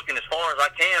timber looking as far as I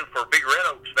can for big red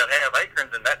oaks that have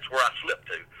acorns, and that's where I slip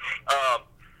to.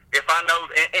 If I know,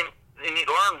 and you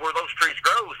learn where those trees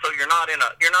grow, so you're not in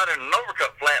an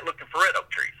overcup flat looking for red oak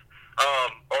trees.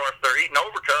 Or if they're eating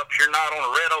overcups, you're not on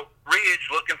a red oak ridge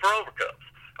looking for overcups.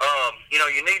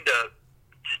 You need to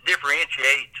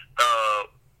differentiate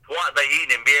what they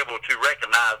eat and be able to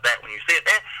recognize that when you see it,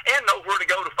 and know where to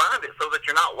go to find it, so that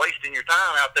you're not wasting your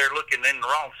time out there looking in the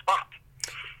wrong spot.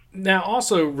 Now,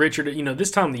 also, Richard,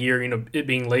 this time of the year, it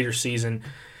being later season,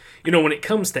 when it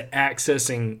comes to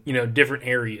accessing, different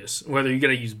areas, whether you got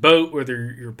to use boat,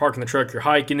 whether you're parking the truck you're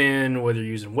hiking in, whether you're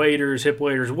using waders, hip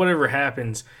waders, whatever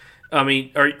happens. I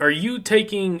mean, are you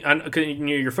taking?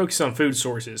 You're focused on food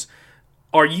sources.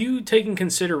 Are you taking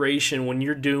consideration when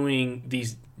you're doing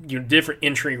these different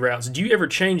entry routes? Do you ever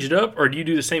change it up, or do you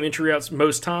do the same entry routes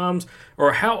most times,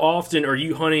 or how often are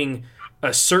you hunting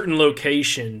a certain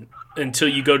location until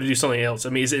you go to do something else? I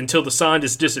mean, is it until the sign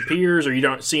just disappears, or you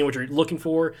don't see what you're looking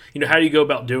for? How do you go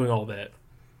about doing all that?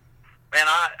 Man,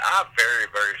 I very,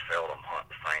 very seldom hunt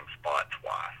the same spot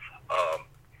twice.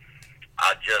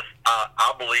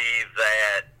 I believe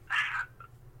that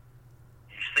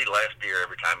you see less deer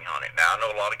every time you hunt it. Now, I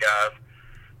know a lot of guys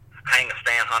hang a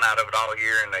stand hunt out of it all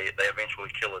year, and they eventually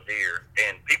kill a deer.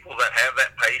 And people that have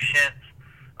that patience,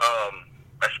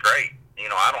 that's great.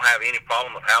 I don't have any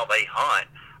problem with how they hunt.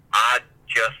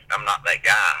 I'm not that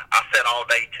guy. I sat all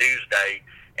day Tuesday,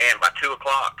 and by 2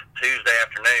 o'clock Tuesday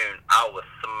afternoon, I was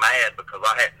so mad because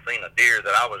I hadn't seen a deer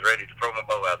that I was ready to throw my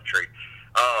bow out of the tree.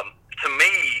 To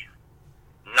me,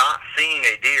 not seeing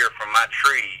a deer from my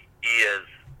tree is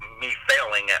me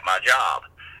failing at my job,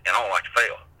 and I don't like to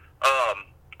fail.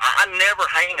 I never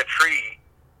hang a tree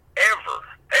ever.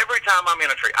 Every time I'm in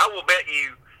a tree, I will bet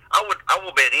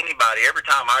anybody every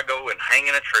time I go and hang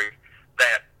in a tree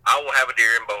that I will have a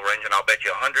deer in bow range, and I'll bet you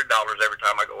 $100 every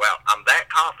time I go out. I'm that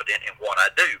confident in what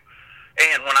I do.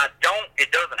 And when I don't,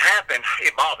 it doesn't happen,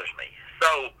 it bothers me.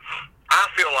 So I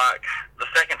feel like the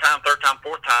second time, third time,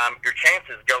 fourth time, your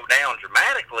chances go down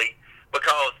dramatically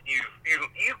because you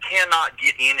cannot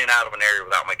get in and out of an area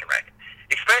without making racket.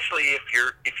 Especially if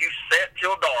you set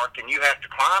till dark and you have to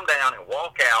climb down and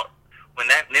walk out when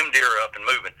them deer are up and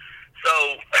moving.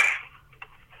 So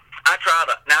I try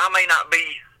to, now I may not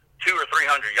be 200 or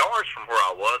 300 yards from where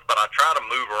I was, but I try to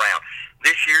move around.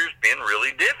 This year's been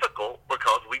really difficult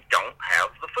because we don't have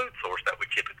the food source that we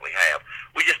typically have.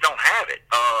 We just don't have it.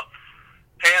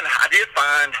 And I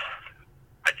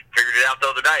figured it out the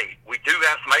other day. We do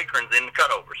have some acorns in the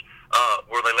cutovers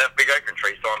where they left big acorn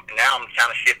trees, so now I'm kind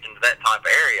of shifting to that type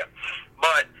of area.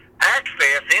 But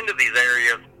access into these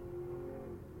areas,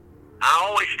 I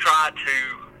always try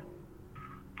to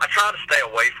stay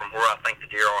away from where I think the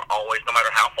deer are always, no matter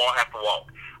how far I have to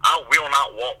walk. I will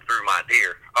not walk through my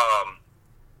deer.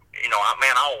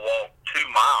 I'll walk 2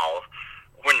 miles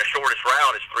when the shortest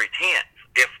route is 3/10.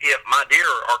 If my deer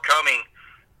are coming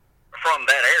from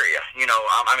that area,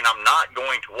 I'm not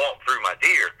going to walk through my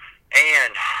deer.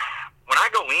 And when I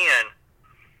go in,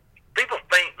 people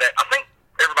think I think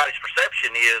everybody's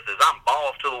perception is I'm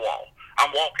balls to the wall.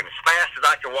 I'm walking as fast as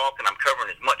I can walk, and I'm covering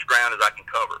as much ground as I can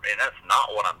cover. And that's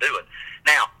not what I'm doing.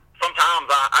 Now, sometimes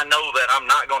I know that I'm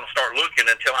not going to start looking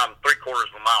until I'm 3/4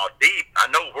 of a mile deep. I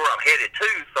know where I'm headed to,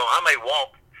 so I may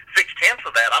walk 6/10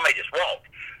 of that. I may just walk.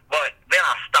 But then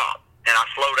I stop, and I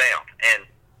slow down, and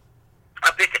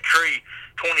I pick a tree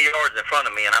 20 yards in front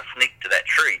of me, and I sneak to that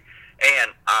tree.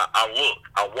 And I look,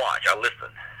 I watch, I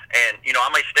listen. And, I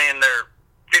may stand there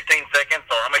 15 seconds,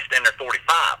 or I may stand there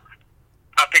 45.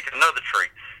 I pick another tree,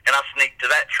 and and I sneak to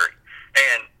that tree.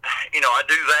 And, I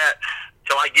do that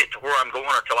till I get to where I'm going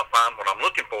or till I find what I'm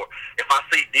looking for. If I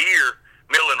see deer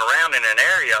milling around in an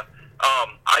area,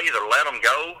 I either let them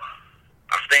go,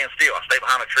 I stand still, I stay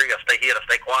behind a tree, I stay hid, I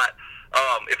stay quiet.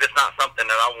 If it's not something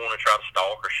that I want to try to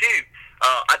stalk or shoot,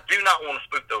 I do not want to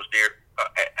spook those deer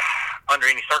under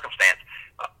any circumstance.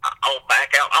 I'll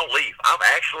back out, I'll leave. I've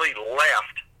actually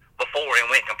left before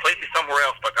and went completely somewhere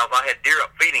else because I had deer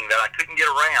up feeding that I couldn't get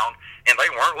around, and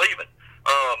they weren't leaving.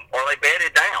 Or they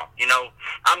bedded down.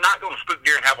 I'm not going to spook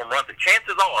deer and have them run through.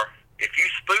 Chances are, if you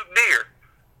spook deer,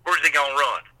 where's he going to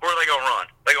run? Where are they going to run?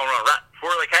 They're going to run right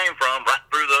where they came from, right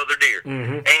through the other deer.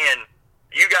 Mm-hmm. And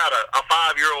you got a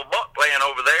 5-year-old buck laying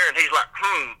over there, and he's like,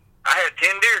 I had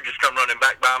 10 deer just come running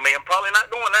back by me. I'm probably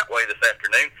not going that way this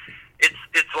afternoon.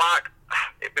 It's like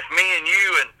if me and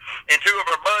you and two of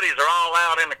our buddies are all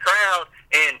out in the crowd,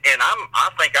 and I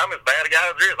think I'm as bad a guy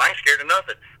as there is. I ain't scared of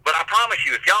nothing. But I promise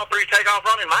you, if y'all three take off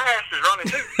running, my ass is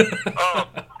running too.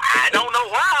 I don't know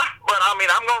why, but I'm going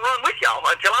to run with y'all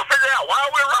until I figure out why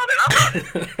we're running. I'm running.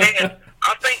 And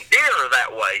I think deer are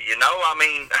that way, and I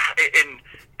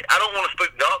don't want to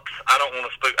spook ducks. I don't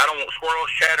want squirrels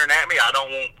chattering at me. I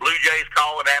don't want blue jays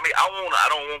calling at me. I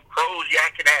don't want crows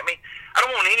yakking at me. I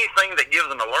don't want anything that gives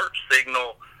an alert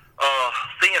signal,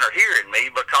 seeing or hearing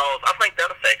me, because I think that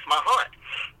affects my hunt.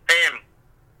 And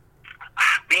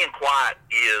being quiet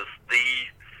is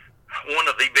one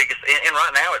of the biggest, and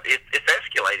right now it's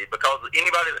escalated because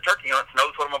anybody that turkey hunts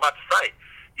knows what I'm about to say.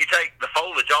 You take the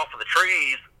foliage off of the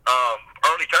trees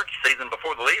early turkey season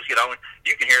before the leaves get on,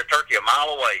 you can hear a turkey a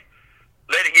mile away.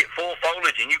 Let it get full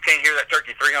foliage and you can't hear that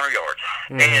turkey 300 yards.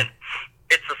 Mm-hmm. And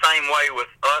it's the same way with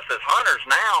us as hunters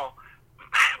now.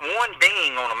 One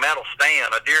ding on a metal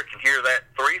stand, a deer can hear that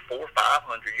 300, 400,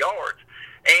 500 yards.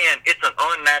 And it's an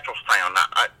unnatural sound. Now,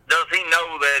 does he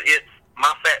know that it's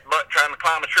my fat butt trying to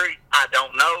climb a tree? I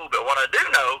don't know, but what I do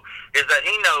know is that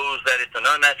he knows that it's an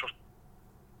unnatural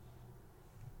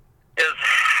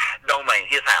domain,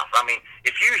 his house. I mean,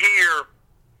 if you hear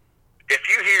a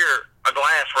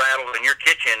glass rattle in your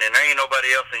kitchen and there ain't nobody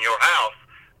else in your house,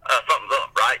 something's up,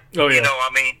 right? Oh, yeah.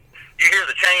 You hear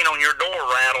the chain on your door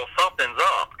rattle, something's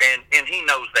up, and he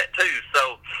knows that too.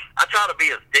 So I try to be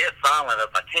as dead silent as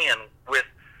I can with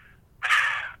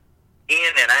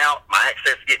in and out, my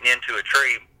access getting into a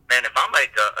tree. And if I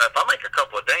make a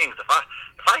couple of dings, if I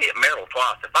hit metal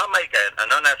twice, if I make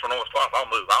an unnatural noise twice, I'll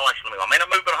move. I'll actually move. I mean,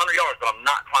 I'm moving 100 yards, but I'm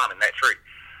not climbing that tree.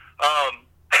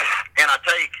 And I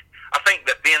think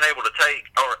that being able to take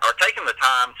or taking the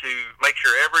time to make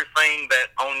sure everything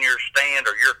that on your stand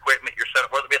or your equipment, your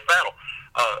setup, whether it be a saddle,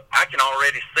 I can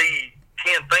already see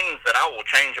 10 things that I will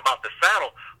change about the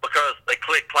saddle because they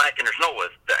click, clack, and there's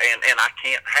noise, and I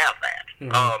can't have that.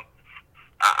 Mm-hmm.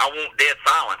 I want dead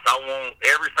silence. I want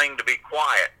everything to be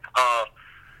quiet.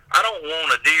 I don't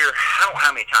want a deer. I don't know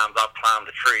how many times I've climbed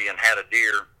a tree and had a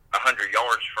deer 100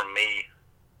 yards from me.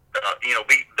 There'll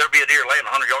be a deer laying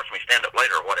 100 yards from me, stand up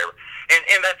later or whatever.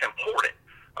 And that's important.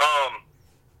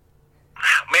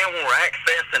 Man, when we're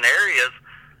accessing areas,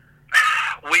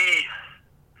 we're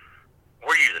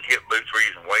using hip boots, we're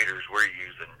using waders, we're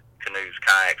using canoes,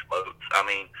 kayaks, boats. I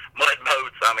mean, mud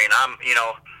boats. I mean,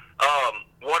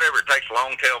 whatever it takes,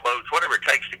 long-tail boats, whatever it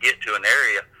takes to get to an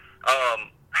area.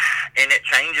 And it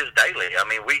changes daily. I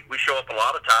mean, we show up a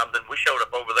lot of times, and we showed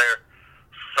up over there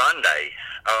Sunday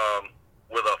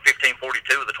with a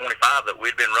 1542 with a 25 that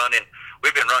we've been running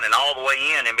all the way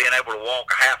in and being able to walk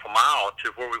a half a mile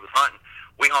to where we was hunting.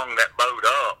 We hung that boat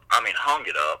up. I mean, hung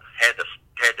it up. Had to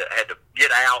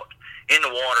get out in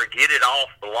the water, get it off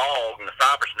the log and the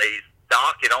cypress knees,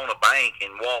 dock it on a bank,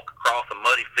 and walk across a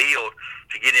muddy field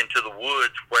to get into the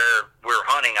woods where we're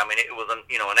hunting. I mean, it was an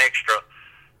extra,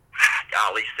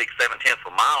 golly, 6-7 tenths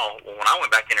of a mile. Well, when I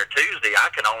went back in there Tuesday, I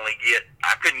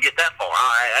couldn't get that far.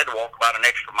 I had to walk about an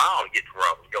extra mile to get to where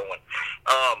I was going.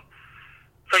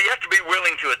 So you have to be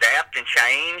willing to adapt and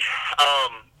change.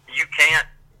 You can't,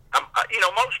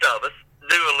 most of us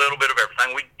do a little bit of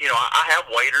everything. I have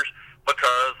waders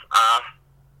because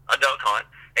I duck hunt,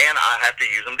 and I have to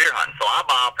use them deer hunting. So I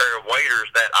buy a pair of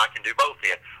waders that I can do both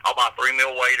in. I'll buy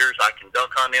 3-mil waders. I can duck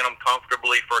hunt in them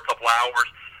comfortably for a couple hours.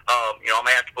 I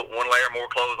may have to put one layer more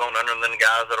clothes on under them than the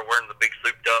guys that are wearing the big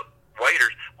souped up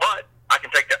waders, but I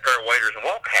can take that pair of waders and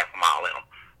walk a half a mile in them.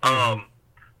 Mm-hmm.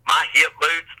 My hip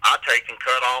boots, I take and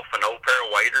cut off an old pair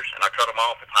of waders, and I cut them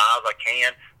off as high as I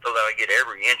can so that I get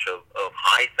every inch of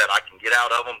height that I can get out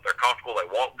of them. They're comfortable, they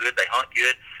walk good, they hunt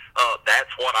good.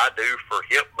 That's what I do for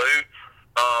hip boots.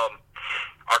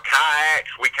 Our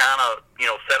kayaks, we kind of,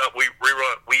 set up, we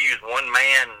use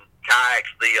one-man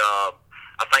kayaks,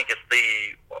 I think it's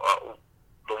the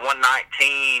the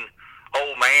 119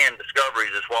 old man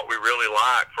discoveries is what we really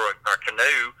like for a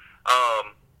canoe.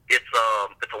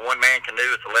 It's a one-man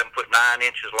canoe. It's 11 foot 9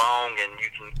 inches long, and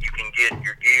you can get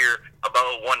your gear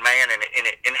above one man, and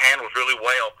it handles really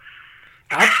well.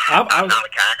 I'm not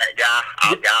a kayak guy.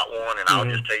 I've got one, and I'll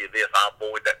just tell you this: I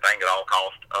avoid that thing at all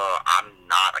costs. I'm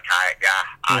not a kayak guy.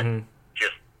 I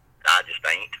just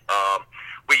ain't.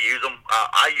 We use them.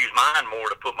 I use mine more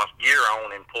to put my gear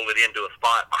on and pull it into a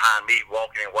spot behind me,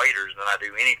 walking in waders, than I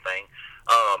do anything.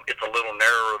 It's a little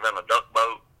narrower than a duck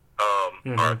boat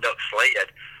or a duck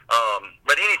sled.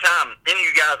 But anytime any of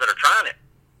you guys that are trying it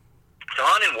to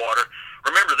hunt in water,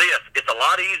 remember this: it's a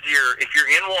lot easier if you're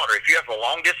in water. If you have a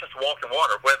long distance to walk in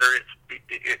water, whether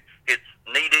it's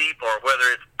knee deep or whether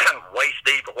it's waist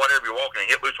deep or whatever you're walking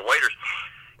in, hip boots or waders,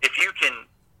 if you can,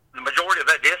 the majority of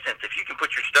that distance, if you can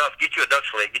put your stuff, get you a duck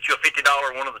sled, get you a $50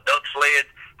 one of the duck sleds,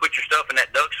 put your stuff in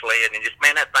that duck sled, and just,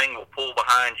 man, that thing will pull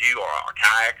behind you, or a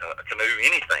kayak, a canoe,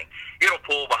 anything. It'll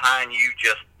pull behind you,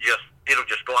 it'll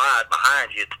just glide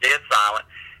behind you. It's dead silent.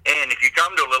 And if you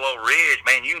come to a little old ridge,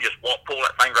 man, you can just pull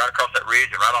that thing right across that ridge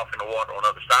and right off in the water on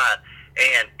the other side.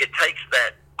 And it takes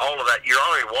all of that. You're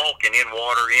already walking in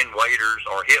water, in waders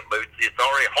or hip boots. It's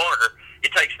already harder. It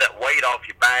takes that weight off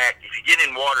your back. If you get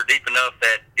in water deep enough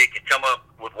that it can come up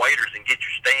with waders and get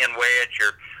your stand wet,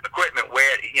 your equipment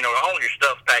wet, all your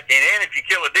stuff's packed in. And if you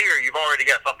kill a deer, you've already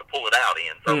got something to pull it out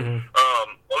in. So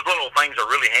those little things are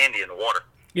really handy in the water.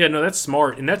 Yeah, no, that's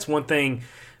smart. And that's one thing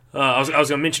I was going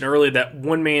to mention earlier, that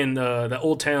one-man, that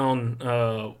Old Town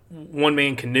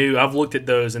one-man canoe. I've looked at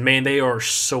those, and, man, they are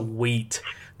sweet.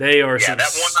 They are. Yeah,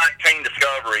 that 119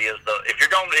 Discovery is if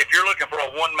you're looking for a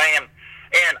one-man,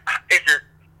 and if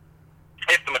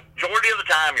the majority of the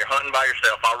time you're hunting by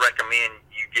yourself, I recommend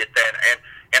you get that.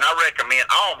 And I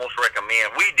almost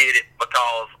recommend, we did it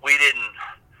because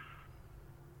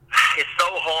it's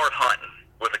so hard hunting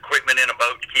with equipment in a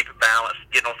boat to keep it balanced,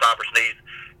 getting on cypress knees.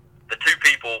 The two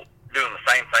people doing the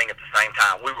same thing at the same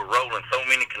time. We were rolling so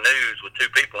many canoes with two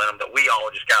people in them that we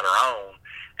all just got our own,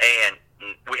 and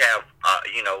we have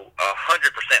 100%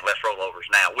 less rollovers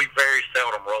now. We very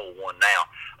seldom roll one now.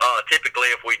 Typically,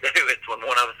 if we do, it's when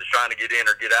one of us is trying to get in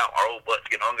or get out. Our old butts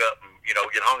get hung up, and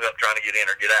get hung up trying to get in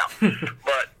or get out.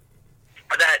 But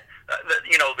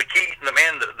the key,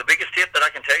 the biggest tip that I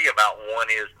can tell you about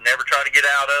one is never try to get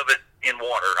out of it in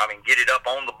water. I mean, get it up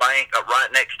on the bank, right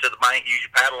next to the bank. Use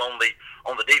your paddle on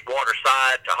the deep water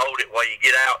side to hold it while you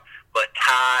get out. But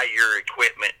tie your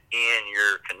equipment in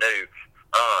your canoe.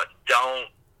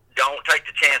 Don't take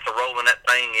the chance of rolling that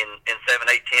thing in 7, 8,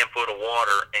 10 foot of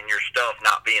water and your stuff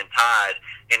not being tied,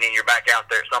 and then you're back out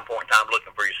there at some point in time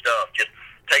looking for your stuff. Just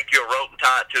take you a rope and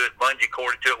tie it to it, bungee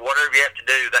cord it to it, whatever you have to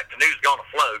do. That canoe's going to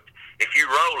float. If you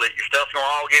roll it, your stuff's going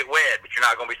to all get wet, but you're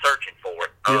not going to be searching for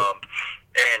it. Yep.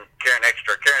 And carry an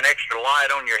extra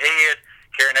light on your head,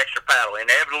 carry an extra paddle.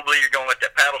 Inevitably, you're going to let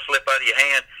that paddle slip out of your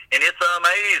hand, and it's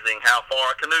amazing how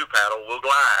far a canoe paddle will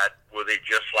glide with it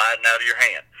just sliding out of your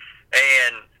hand.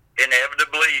 And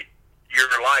inevitably,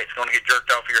 your light's going to get jerked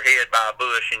off your head by a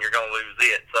bush, and you're going to lose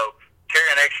it. So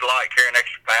carry an extra light, carry an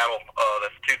extra paddle.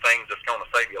 That's two things that's going to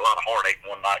save you a lot of heartache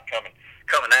one night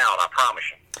coming out, I promise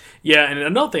you. Yeah, and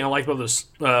another thing I like about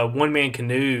those one-man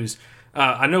canoes,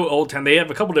 I know Old Town, they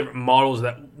have a couple different models of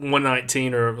that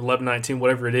 119 or 1119,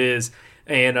 whatever it is,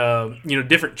 and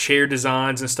different chair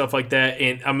designs and stuff like that.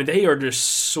 And I mean, they are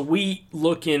just sweet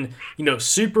looking,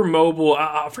 super mobile.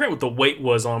 I forgot what the weight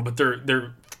was on, but they're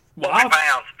 40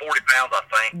 pounds, I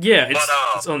think. Yeah,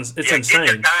 it's insane. Get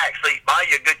your kayak seat, buy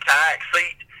you a good kayak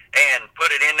seat, and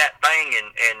put it in that thing,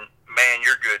 and man,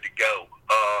 you're good to go.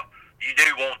 You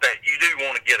do want that. You do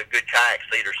want to get a good kayak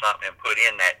seat or something and put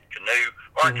in that canoe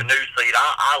or a canoe seat.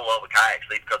 I love a kayak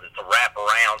seat because it's a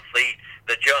wraparound seat.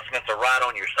 The adjustments are right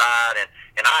on your side, and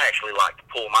I actually like to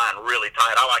pull mine really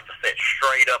tight. I like to sit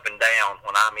straight up and down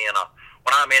when I'm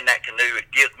in that canoe.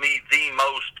 It gives me the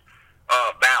most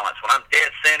balance. When I'm dead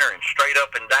center and straight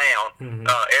up and down,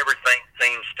 everything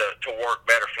seems to work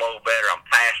better, flow better. I'm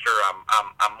faster.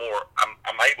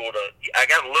 I'm able to. I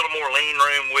got a little more lean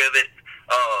room with it.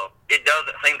 It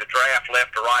doesn't seem to draft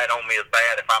left or right on me as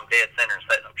bad if I'm dead center and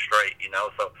setting them straight.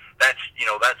 So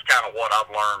that's kind of what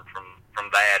I've learned from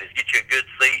that is get you a good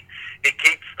seat. It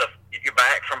keeps your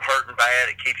back from hurting bad.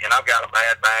 It keeps, and I've got a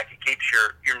bad back. It keeps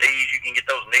your knees. You can get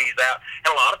those knees out.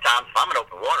 And a lot of times, if I'm in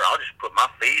open water, I'll just put my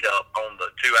feet up on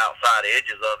the two outside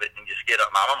edges of it and just get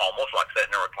up. I'm almost like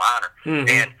sitting in a recliner.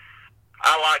 And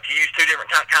I like to use two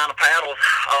different kind of paddles.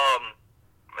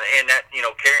 And that,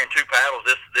 carrying two paddles,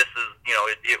 this is,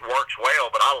 it works well,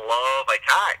 but I love a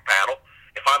kayak paddle.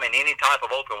 If I'm in any type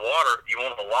of open water, you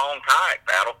want a long kayak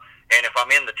paddle. And if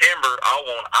I'm in the timber,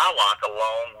 I like a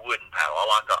long wooden paddle. I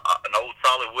like an old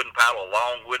solid wooden paddle, a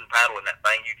long wooden paddle, and that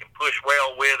thing you can push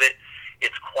well with it.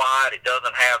 It's quiet. It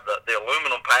doesn't have the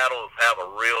aluminum paddles have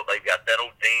they've got that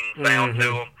old ding sound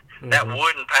to them. That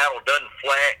wooden paddle doesn't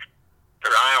flex.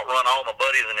 I outrun all my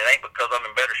buddies, and it ain't because I'm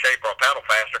in better shape or I paddle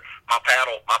faster. My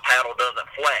paddle doesn't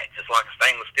flex. It's like a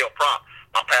stainless steel prop.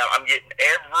 My paddle, I'm getting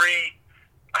every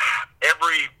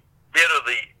bit of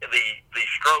the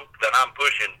stroke that I'm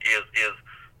pushing is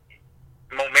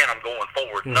momentum going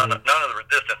forward. None of the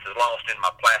resistance is lost in my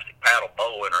plastic paddle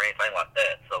bowing or anything like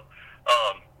that. So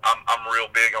I'm real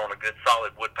big on a good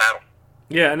solid wood paddle.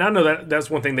 Yeah, and I know that's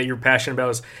one thing that you're passionate about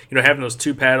is, having those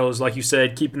two paddles, like you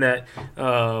said, keeping that.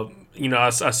 I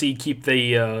see you keep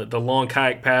the long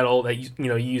kayak paddle that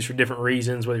you use for different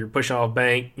reasons, whether you're pushing off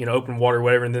bank, open water,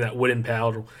 whatever, and then that wooden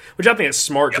paddle, which I think is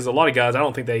smart because a lot of guys, I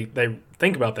don't think they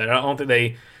think about that. I don't think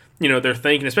they, they're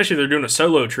thinking, especially if they're doing a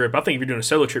solo trip. I think if you're doing a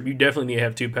solo trip, you definitely need to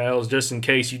have two paddles just in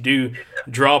case you do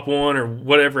drop one or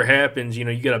whatever happens. You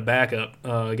got a backup,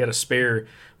 you got a spare.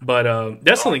 But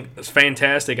that's something that's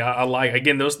fantastic. I like,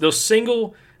 again, those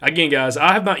single, again, guys,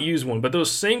 I have not used one, but those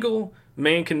single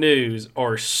man canoes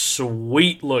are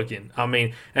sweet looking. I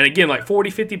mean, and again, like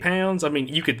 40, 50 pounds. I mean,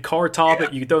 you could car top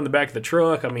it. You could throw it in the back of the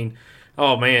truck. I mean,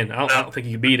 oh man, I don't think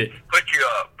you could beat it. We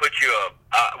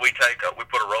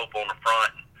put a rope on the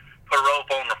front. Put a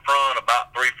rope on the front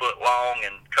about 3 foot long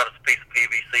and cut us a piece of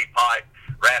PVC pipe,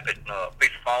 wrap it in a piece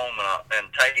of foam and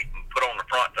tape and put on the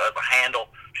front as a handle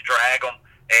to drag them.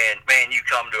 And, man, you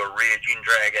come to a ridge, you can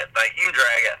drag that thing. You can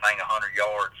drag that thing 100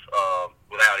 yards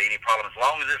without any problem. As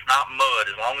long as it's not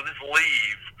mud, as long as it's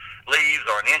leaves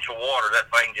or an inch of water, that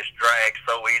thing just drags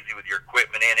so easy with your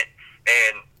equipment in it.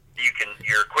 And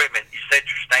your equipment, you set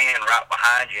your stand right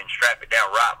behind you and strap it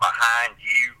down right behind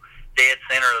you, dead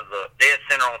center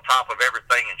on top of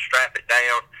everything, and strap it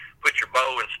down. Put your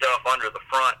bow and stuff under the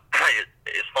front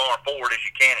as far forward as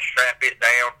you can and strap it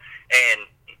down. And,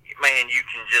 man, you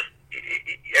can just,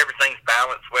 everything's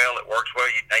balanced well. It works well.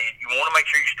 You want to make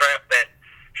sure you strap that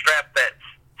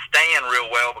stand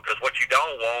real well, because what you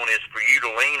don't want is for you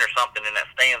to lean or something and that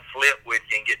stand slip with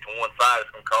you and get to one side.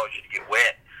 It's going to cause you to get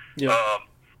wet. Yeah.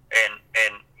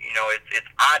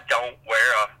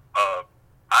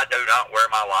 I do not wear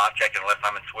my life jacket unless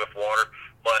I'm in swift water.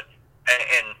 But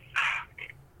and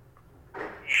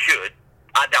you should.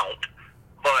 I don't.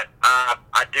 But I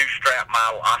strap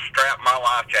my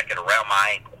life jacket around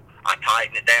my ankle. I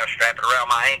tighten it down, strap it around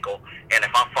my ankle, and if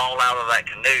I fall out of that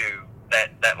canoe,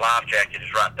 that life jacket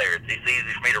is right there. It's easy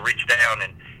for me to reach down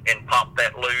and pop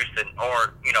that loose,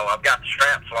 or I've got the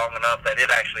straps long enough that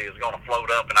it actually is going to float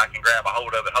up, and I can grab a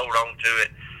hold of it, hold on to it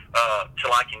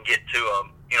till I can get to a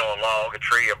log, a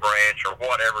tree, a branch, or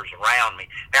whatever's around me.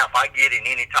 Now, if I get in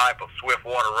any type of swift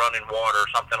water, running water, or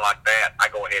something like that, I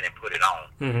go ahead and put it on.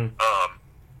 Mm-hmm.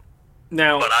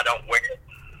 But I don't wear it.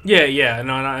 Yeah,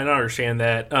 no, I understand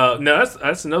that. No,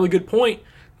 that's another good point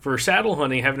for saddle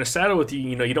hunting. Having a saddle with you,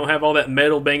 you don't have all that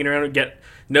metal banging around and get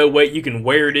no weight. You can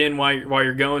wear it in while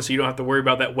you're going, so you don't have to worry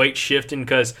about that weight shifting.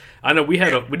 Because I know we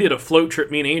did a float trip,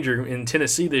 me and Andrew, in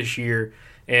Tennessee this year,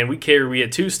 and we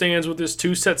had 2 stands with us,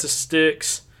 2 sets of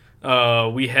sticks.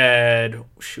 We had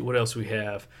what else we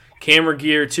have? Camera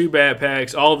gear, 2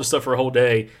 backpacks, all of the stuff for a whole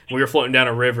day. We were floating down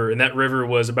a river, and that river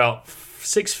was about 5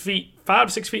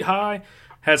 to 6 feet high.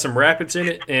 Had some rapids in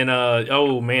it, and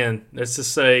oh man, let's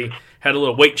just say had a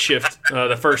little weight shift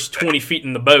the first 20 feet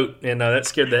in the boat, and that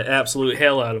scared the absolute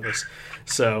hell out of us.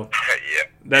 So it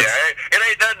ain't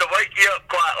nothing to wake you up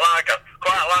quite like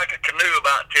a canoe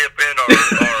about tipping or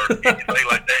anything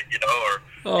like that,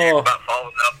 or about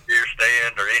falling up your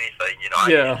stand or anything.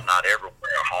 I just not ever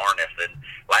wear a harness. And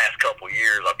last couple of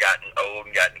years, I've gotten old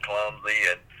and gotten clumsy,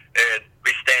 and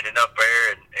be standing up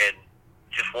there and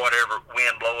just whatever,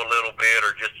 wind blow a little bit,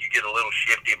 or just you get a little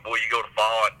shifty, and boy, you go to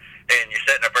fall, and you're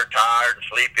sitting up there tired and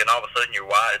sleepy, and all of a sudden you're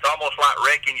wide. It's almost like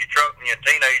wrecking your truck when you're a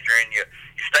teenager, and you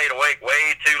stayed awake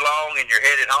way too long, and you're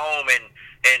headed home, and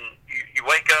you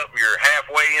wake up, you're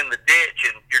halfway in the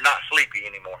ditch, and you're not sleepy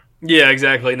anymore. Yeah,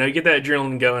 exactly. Now you get that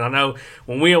adrenaline going. I know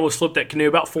when we almost flipped that canoe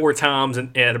about 4 times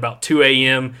at about 2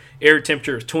 a.m., air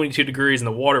temperature was 22 degrees and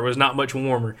the water was not much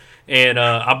warmer. And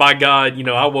by God,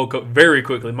 I woke up very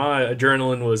quickly. My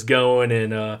adrenaline was going,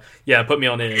 and it put me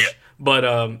on edge. Yeah.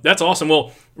 But that's awesome.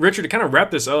 Well, Richard, to kind of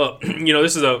wrap this up,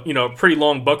 this is a pretty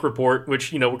long buck report,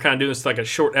 which we're kind of doing this like a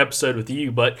short episode with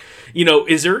you. But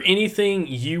is there anything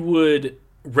you would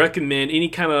recommend, any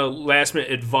kind of last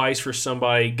minute advice for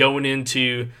somebody going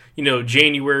into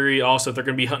January? Also, if they're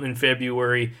going to be hunting in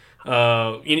February,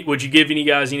 would you give any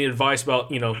guys any advice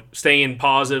about staying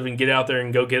positive and get out there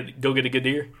and go get a good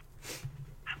deer?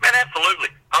 Man, Man, absolutely.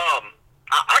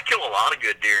 I kill a lot of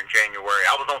good deer in January.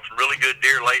 I was on some really good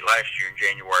deer late last year in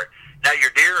January. Now your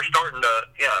deer are starting to,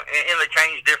 and they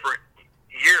change different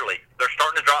yearly. They're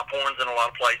starting to drop horns in a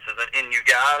lot of places, and you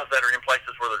guys that are in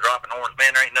places where they're dropping horns,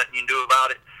 man, there ain't nothing you can do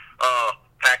about it.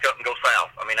 Pack up and go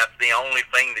south. I mean, that's the only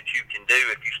thing that you can do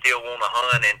if you still want to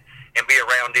hunt and be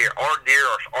around deer. Our deer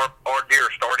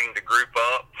are starting to group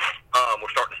up.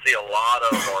 We're starting to see a lot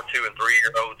of our 2 and 3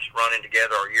 year olds running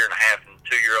together. Our 1.5 and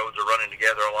 2 year olds are running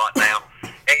together a lot now,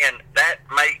 and that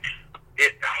makes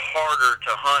it harder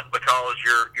to hunt because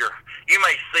you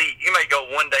may go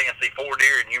one day and see 4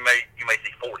 deer, and you may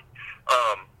see 40.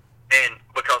 And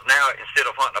because now instead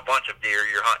of hunting a bunch of deer,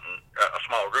 you're hunting a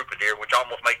small group of deer, which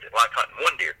almost makes it like hunting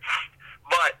one deer.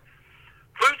 But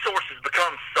food sources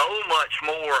become so much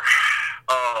more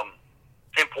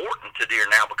important to deer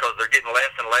now because they're getting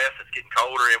less and less. It's getting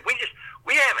colder, and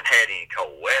we haven't had any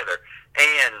cold weather.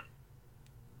 And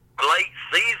late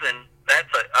season,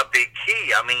 that's a big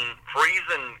key. I mean,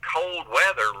 freezing cold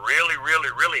weather really,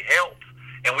 really, really helps,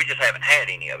 and we just haven't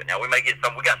had any of it. Now we may get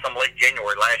some. We got some late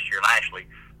January last year, and actually,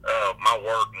 my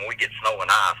work, when we get snow and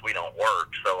ice, we don't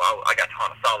work. So I got to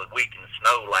hunt a solid week in the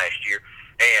snow last year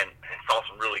and saw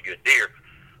some really good deer.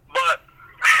 But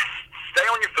stay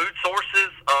on your food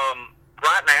sources.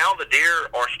 Right now, the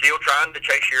deer are still trying to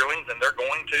chase yearlings, and they're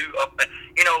going to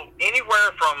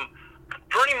anywhere from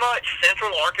pretty much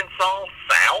central Arkansas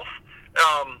south.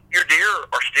 Your deer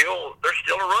are there's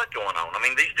still a rut going on. I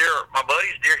mean, these deer, my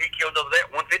buddy's deer he killed over there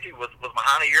at 150 was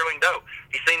behind a yearling doe.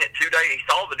 He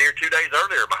saw the deer 2 days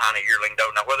earlier behind a yearling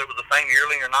doe. Now, whether it was the same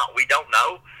yearling or not, we don't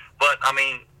know. But, I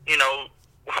mean,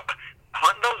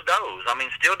 hunt those does. I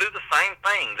mean, still do the same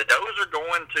thing. The does are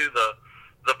going to the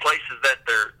places that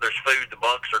there's food. The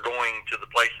bucks are going to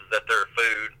the places that there's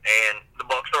food. And the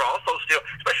bucks are also still,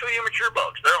 especially immature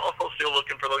bucks, they're also still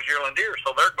looking for those yearling deer.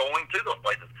 So they're going to those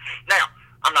places. Now,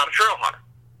 I'm not a trail hunter.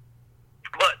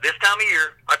 But this time of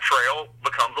year, a trail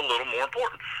becomes a little more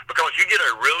important because you get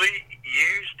a really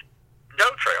used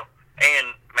doe trail.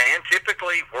 And, man,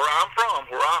 typically where I'm from,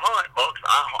 where I hunt bucks,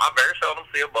 I very seldom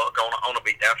see a buck on a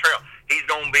beat-down trail. He's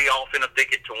going to be off in a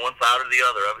thicket to one side or the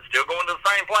other of it, still going to the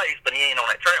same place, but he ain't on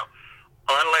that trail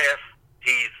unless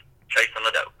he's chasing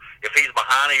a doe. If he's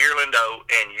behind a yearling doe,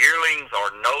 and yearlings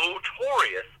are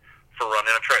notorious for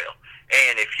running a trail.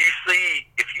 And if you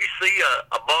see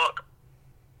a buck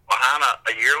behind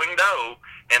a yearling doe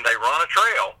and they run a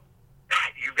trail,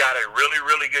 you got a really,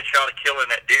 really good shot of killing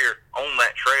that deer on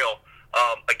that trail.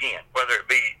 Again, whether it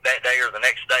be that day or the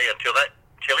next day, until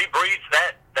he breeds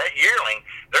that yearling,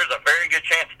 there's a very good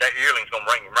chance that yearling's going to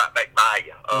bring him right back by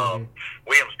you.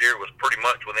 Williams deer was pretty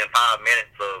much within 5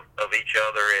 minutes of each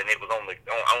other, and it was on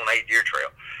a deer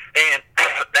trail. And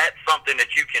that's something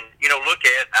that you can look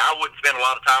at. I wouldn't spend a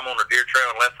lot of time on a deer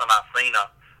trail unless I seen a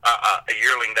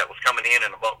yearling that was coming in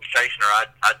and a buck was chasing her.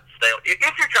 I'd stay.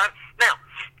 If you're trying now.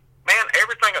 Man,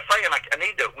 everything I say, and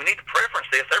we need to preference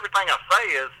this. Everything I say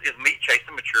is me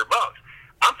chasing mature bucks.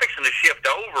 I'm fixing to shift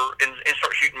over and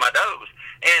start shooting my does.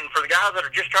 And for the guys that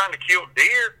are just trying to kill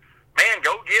deer, man,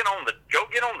 go get on the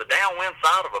downwind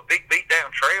side of a big beat down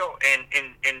trail and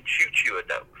shoot you a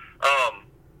doe.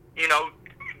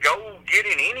 Go get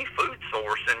in any food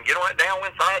source and get on that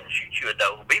downwind side and shoot you a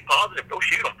doe. Be positive. Go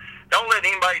shoot them. Don't let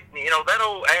anybody. That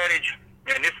old adage,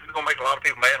 and this is going to make a lot of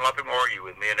people mad. And a lot of people argue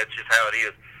with me, and that's just how it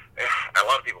is. A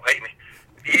lot of people hate me.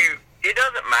 It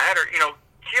doesn't matter,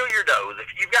 kill your does. If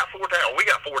you've got 4 tags, we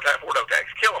got 4 doe tags,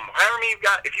 kill them. However many you've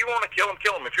got, if you want to kill them,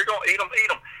 kill them. If you're going to eat them,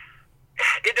 eat them.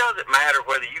 It doesn't matter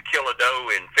whether you kill a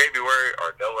doe in February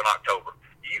or a doe in October.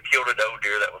 You killed a doe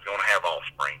deer that was going to have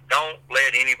offspring. Don't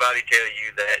let anybody tell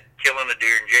you that killing a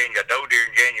doe deer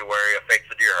in January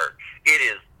affects the deer herd. It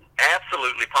is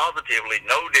absolutely, positively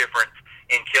no difference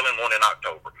in killing one in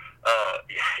October.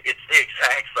 It's the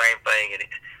exact same thing, and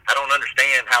I don't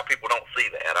understand how people don't see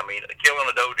that. I mean, killing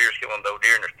a doe deer is killing a doe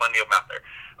deer, and there's plenty of them out there.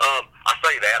 I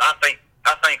say that. I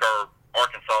think our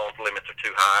Arkansas limits are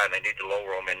too high, and they need to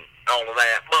lower them and all of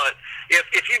that. But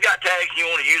if you got tags and you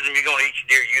want to use them, you're going to eat your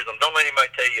deer, use them. Don't let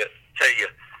anybody tell you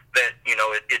that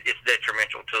it's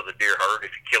detrimental to the deer herd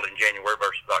if you kill in January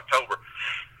versus October.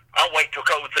 I'll wait till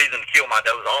cold season to kill my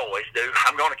does. I always do.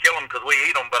 I'm going to kill them because we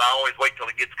eat them, but I always wait till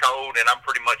it gets cold, and I'm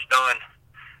pretty much done.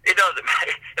 It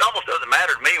almost doesn't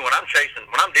matter to me when I'm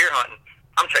deer hunting.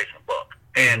 I'm chasing a buck,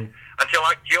 and until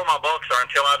I kill my bucks or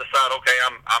until I decide, okay,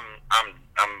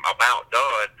 I'm about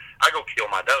done, I go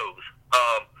kill my does.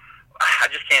 I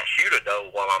just can't shoot a doe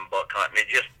while I'm buck hunting.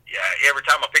 Every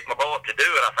time I pick my bow up to do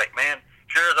it, I think, man,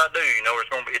 sure as I do,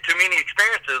 there's going to be too many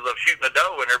experiences of shooting a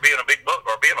doe and there being a big buck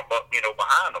or being a buck,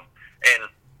 behind them. And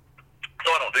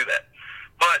so I don't do that.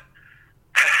 But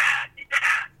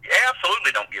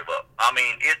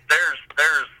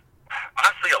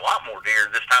natural deer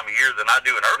this time of year than I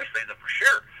do in early season for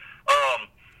sure.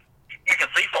 You can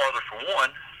see farther for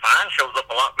one. Sign shows up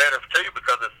a lot better for two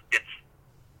because it's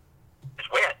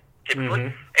wet typically,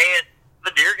 and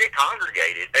the deer get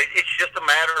congregated. It's just a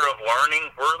matter of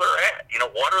learning where they're at.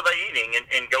 What are they eating,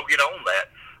 and go get on that.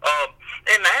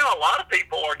 And now a lot of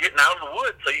people are getting out of the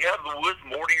woods, so you have the woods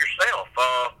more to yourself.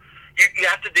 You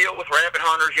have to deal with rabbit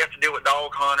hunters, you have to deal with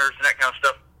dog hunters, and that kind of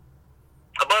stuff.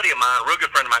 A buddy of mine, a real good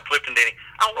friend of mine, Clifton Denny,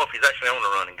 I don't know if he's actually on the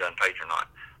Run and Gun page or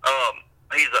not.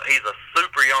 He's a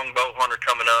super young bow hunter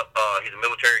coming up. He's a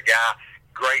military guy,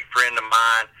 great friend of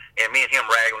mine, and me and him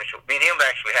rag on the show. Me and him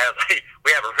actually we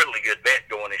have a really good bet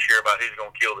going this year about who's going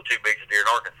to kill the two biggest deer in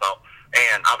Arkansas,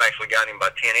 and I've actually got him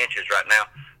by 10 inches right now.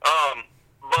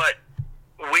 But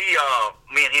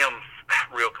me and him,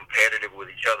 real competitive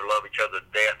with each other, love each other to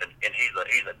death, and he's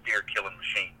a deer killing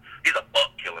machine. He's a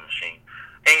buck killing machine.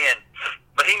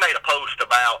 But he made a post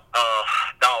about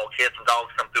dogs. He had some dogs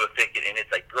come through a thicket, and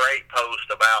it's a great post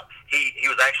about he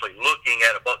was actually looking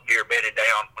at a buck deer bedded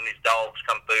down when these dogs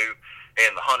come through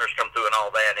and the hunters come through and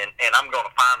all that. And I'm going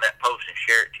to find that post and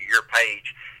share it to your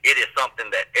page. It is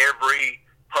something that every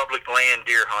public land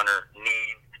deer hunter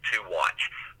needs to watch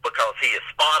because he is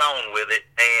spot on with it,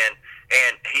 and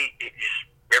he just,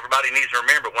 everybody needs to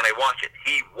remember when they watch it,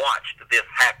 he watched this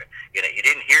happen. He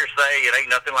didn't hearsay, it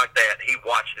ain't nothing like that. He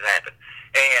watched it happen.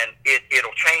 And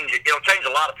it'll change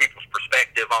a lot of people's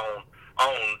perspective on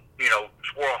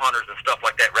squirrel hunters and stuff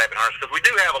like that, rabbit hunters, because we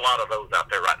do have a lot of those out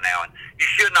there right now, and you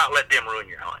should not let them ruin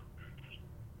your hunt.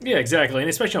 Yeah, exactly, and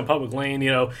especially on public land,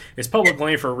 it's public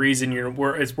land for a reason.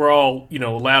 We're all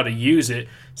allowed to use it.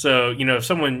 So if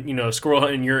someone squirrel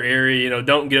hunting in your area,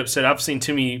 don't get upset. I've seen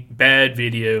too many bad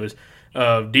videos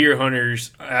of deer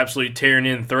hunters absolutely tearing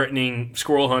in, threatening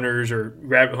squirrel hunters or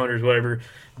rabbit hunters, whatever,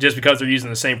 just because they're using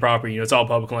the same property. It's all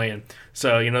public land.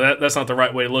 So that's not the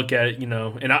right way to look at it.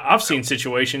 And I've seen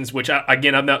situations, which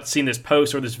I've not seen this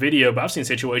post or this video, but I've seen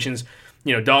situations.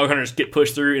 Dog hunters get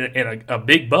pushed through, and a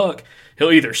big buck,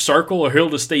 he'll either circle or he'll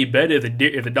just stay bedded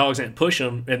if the dogs didn't push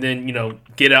him, and then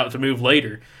get out to move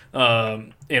later.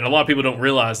 And a lot of people don't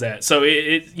realize that. So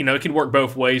it can work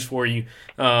both ways for you.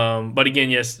 But again,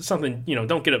 yes, something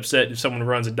don't get upset if someone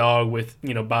runs a dog with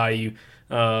by you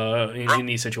in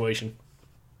these situations.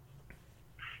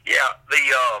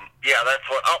 Yeah, that's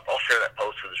what I'll share that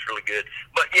post because it's really good.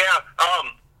 But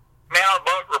now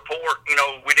buck report.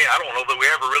 I don't know that we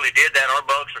ever really did that. Our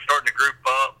bucks are starting to group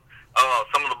up.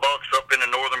 Some of the bucks up in the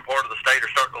northern part of the state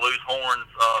are starting to lose horns.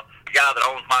 The guy that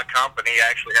owns my company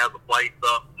actually has a place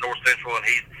up north central, and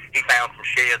he found some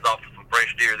sheds off of some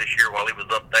fresh deer this year while he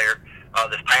was up there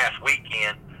this past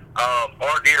weekend.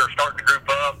 Our deer are starting to group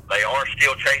up. They are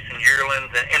still chasing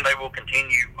yearlings, and they will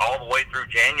continue all the way through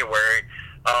January.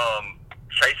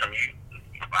 Chase them. You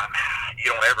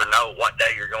don't ever know what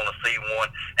day you're going to see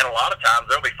one, and a lot of times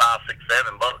there'll be 5, 6,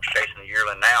 7 bucks chasing a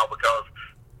yearling now because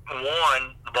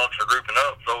one, the bucks are grouping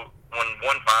up, so when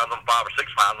one finds them, 5 or 6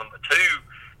 finds them, but two,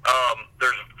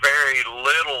 there's very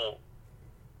little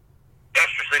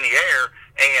estrus in the air,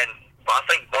 and I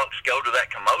think bucks go to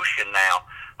that commotion now.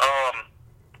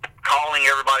 Calling,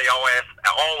 everybody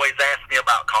always asks me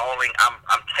about calling. I'm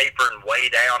tapering way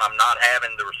down. I'm not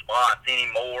having the response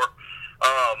anymore.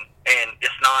 And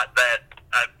it's not that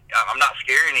I'm not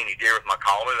scaring any deer with my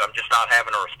calling. I'm just not having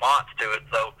a response to it.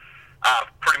 So I've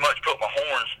pretty much put my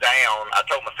horns down. I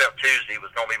told myself Tuesday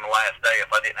was going to be my last day. If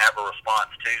I didn't have a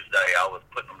response Tuesday, I was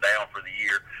putting them down for the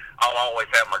year. I'll always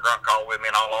have my grunt call with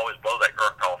me, and I'll always blow that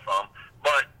grunt call some.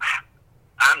 But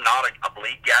I'm not a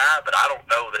bleat guy, but I don't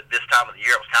know that this time of the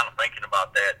year, I was kind of thinking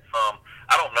about that some.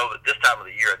 I don't know that this time of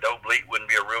the year a doe bleat wouldn't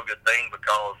be a real good thing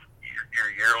because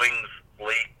your yearlings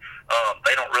bleat.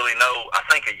 They don't really know. I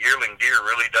think a yearling deer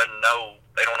really doesn't know.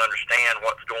 They don't understand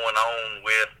what's going on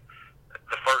with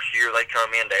the first year they come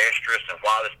into estrus and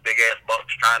why this big-ass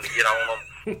buck's trying to get on them.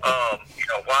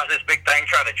 Why is this big thing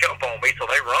trying to jump on me? So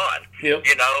they run. Yep.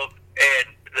 And I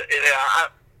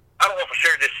don't know if I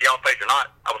shared this to y'all page or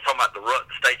not. I was talking about the rut,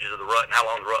 the stages of the rut, and how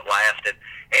long the rut lasted,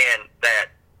 and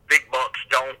that big bucks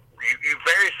don't. You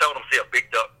very seldom see a big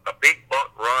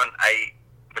buck run a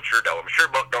mature doe. A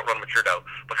mature buck don't run a mature doe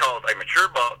because a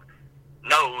mature buck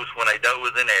knows when a doe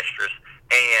is in estrus,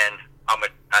 and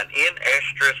an in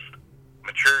estrus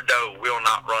mature doe will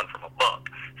not run from a buck.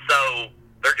 So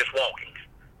they're just walking.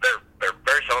 They're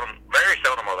very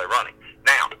seldom are they running.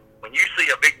 Now, when you see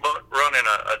a big buck running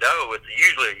a doe, it's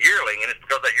usually a yearling, and it's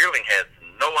because that yearling has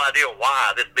no idea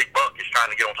why this big buck is trying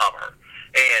to get on top of her.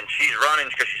 And she's running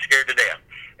because she's scared to death.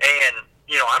 And,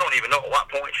 I don't even know at what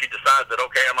point she decides that,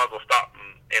 okay, I might as well stop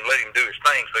and let him do his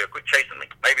thing so he'll quit chasing me.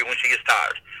 Maybe when she gets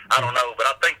tired. I don't know. But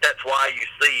I think that's why you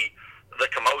see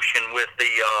motion with the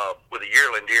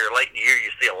yearling deer. Late in the year,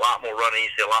 you see a lot more running. You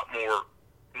see a lot more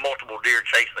multiple deer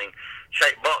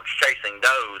bucks chasing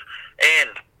does,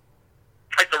 and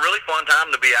it's a really fun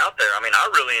time to be out there. I mean, I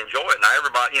really enjoy it. Now,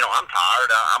 everybody, I'm tired.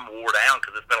 I'm wore down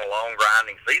because it's been a long,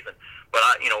 grinding season. But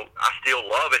I still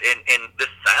love it. And this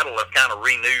saddle has kind of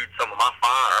renewed some of my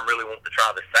fire. I'm really wanting to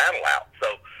try this saddle out. So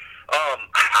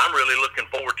I'm really looking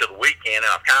forward to the weekend.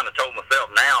 And I've kind of told myself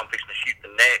now I'm fixing to shoot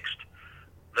the next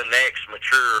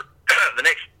mature, the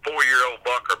next 4-year-old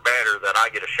buck or better that I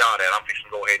get a shot at. I'm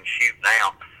fixing to go ahead and shoot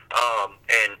now.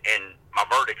 And my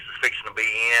verdicts is fixing to be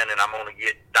in, and I'm going to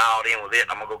get dialed in with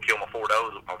it. I'm going to go kill my 4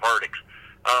 does with my verdicts.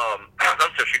 I'm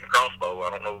still shooting a crossbow.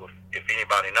 I don't know if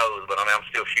anybody knows, but I'm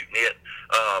still shooting it.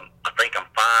 I think I'm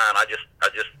fine. I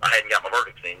hadn't got my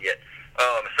verdicts in yet.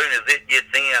 As soon as it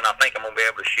gets in, I think I'm going to be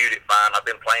able to shoot it fine. I've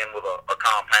been playing with a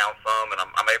compound some, and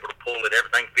I'm able to pull it.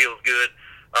 Everything feels good.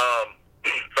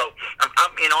 So I'm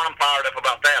fired up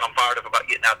about that. I'm fired up about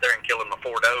getting out there and killing my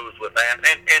 4 does with that.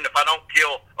 And if I don't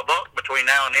kill a buck between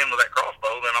now and then with that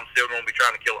crossbow, then I'm still going to be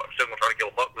trying to kill. I'm still going to try to kill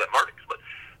a buck with that verdicts. But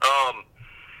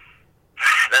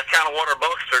that's kind of what our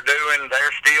bucks are doing.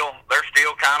 They're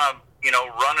still kind of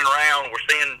running around. We're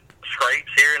seeing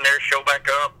scrapes here and there show back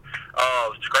up.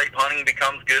 Scrape hunting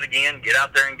becomes good again. Get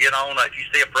out there and get on. If you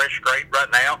see a fresh scrape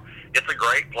right now, it's a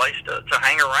great place to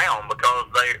hang around because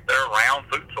they're around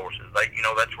food sources.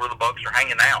 That's where the bucks are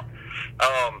hanging out.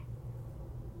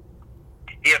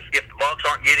 If the bucks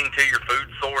aren't getting to your food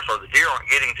source or the deer aren't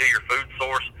getting to your food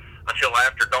source until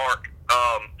after dark,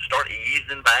 start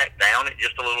easing back down it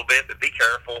just a little bit, but be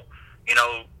careful.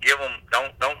 Give them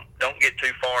don't get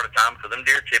too far at a time because them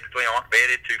deer typically aren't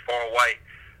bedded too far away.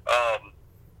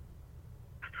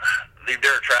 These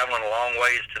deer are traveling a long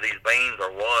ways to these beans,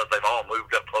 or they've all moved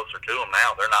up closer to them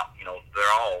now. They're not,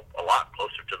 they're all a lot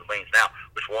closer to the beans now,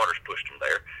 which water's pushed them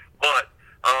there. But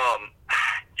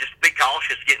just be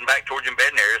cautious getting back towards your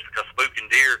bedding areas because spooking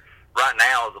deer right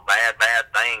now is a bad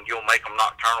thing. You'll make them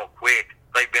nocturnal quick.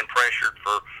 They've been pressured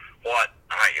for 3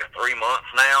 months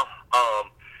now,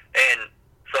 and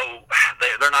so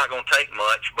they're not going to take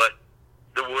much. But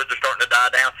the woods are starting to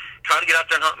die down. Try to get out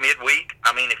there and hunt midweek.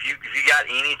 I mean, if you got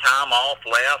any time off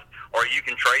left, or you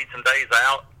can trade some days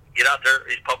out, get out there.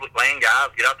 These public land guys,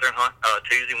 get out there and hunt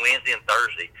Tuesday, Wednesday, and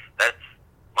Thursday. That's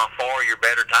by far your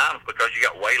better times because you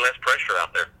got way less pressure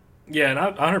out there. Yeah, and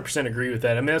I 100% agree with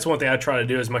that. I mean, that's one thing I try to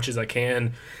do as much as I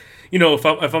can.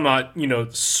 If I'm not,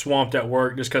 swamped at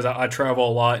work just because I travel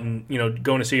a lot and,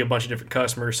 going to see a bunch of different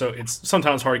customers. So it's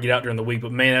sometimes hard to get out during the week.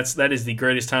 But, man, that is the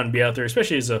greatest time to be out there,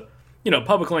 especially as a,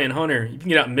 public land hunter. You can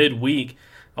get out midweek.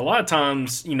 A lot of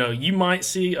times, you might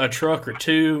see a truck or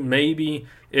two, maybe,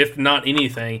 if not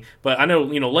anything. But I know,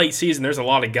 late season, there's a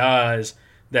lot of guys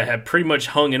that have pretty much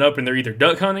hung it up and they're either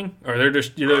duck hunting or they're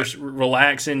just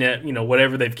relaxing at,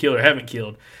 whatever they've killed or haven't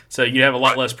killed. So you have a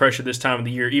lot less pressure this time of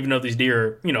the year, even though these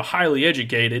deer are, highly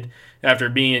educated after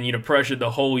being, pressured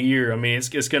the whole year. I mean, it's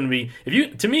going to be,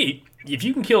 if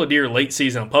you can kill a deer late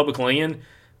season on public land,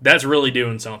 that's really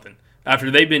doing something.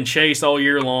 After they've been chased all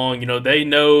year long, they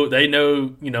know,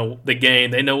 the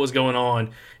game, they know what's going on.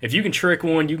 If you can trick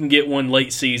one, you can get one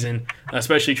late season,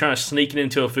 especially trying to sneak it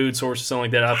into a food source or something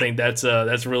like that. I think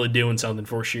that's really doing something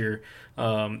for sure.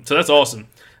 So that's awesome.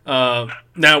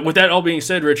 Now, with that all being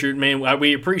said, Richard, man,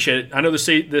 we appreciate it. I know this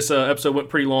episode went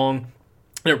pretty long.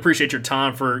 I appreciate your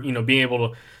time for being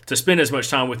able to spend as much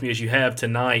time with me as you have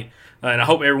tonight. And I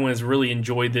hope everyone has really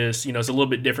enjoyed this. It's a little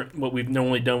bit different what we've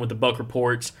normally done with the Buck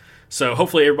Reports. So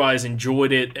hopefully everybody's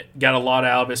enjoyed it, got a lot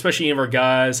out of it, especially any of our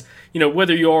guys.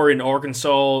 Whether you are in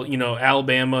Arkansas,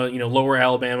 Alabama, lower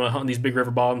Alabama, hunting these big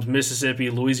river bottoms, Mississippi,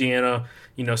 Louisiana,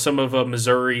 some of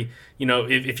Missouri.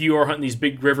 If you are hunting these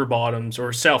big river bottoms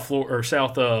or South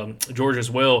Georgia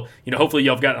as well, hopefully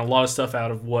y'all have gotten a lot of stuff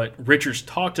out of what Richard's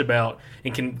talked about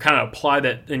and can kind of apply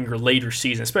that in your later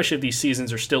season, especially if these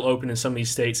seasons are still open in some of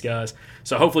these states, guys.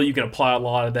 So hopefully you can apply a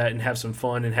lot of that and have some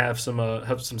fun and have some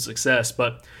success.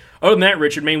 But other than that,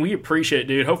 Richard, man, we appreciate it,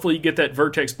 dude. Hopefully you get that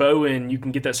Vertex bow and you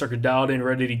can get that sucker dialed in,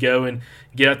 ready to go, and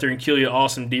get out there and kill you an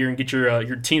awesome deer and get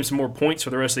your team some more points for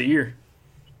the rest of the year.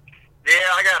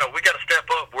 Yeah, we gotta step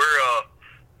up. We're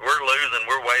losing.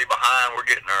 We're way behind.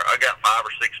 I got 5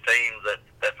 or 6 teams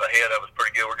that's ahead of us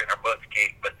pretty good. We're getting our butts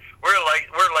kicked, but we're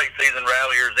late season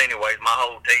ralliers anyways. My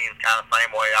whole team's kind of the same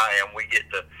way I am. We get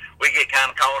kind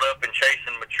of caught up in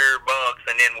chasing mature bucks,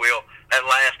 and then that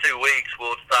last 2 weeks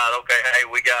we'll decide, okay, hey,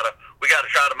 we gotta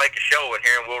try to make a show in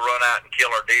here, and we'll run out and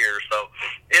kill our deer. So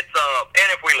it's and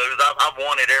if we lose, I've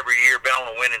won it every year, been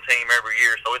on a winning team every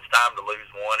year, so it's time to lose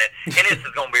one. And this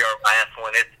is gonna be our last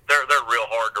one. They're real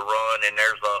hard to run, and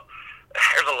there's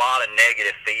a lot of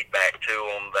negative feedback to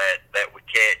them that we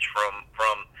catch from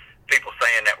people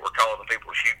saying that we're causing people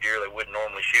to shoot deer they wouldn't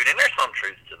normally shoot, and there's some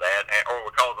truth to that, or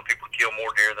we're causing people to kill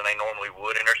more deer than they normally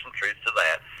would, and there's some truth to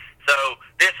that. So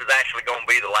this is actually going to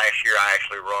be the last year I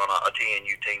actually run a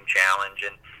TNU team challenge,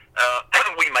 and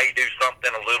we may do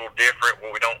something a little different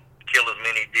where we don't kill as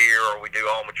many deer, or we do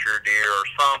all mature deer or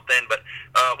something, but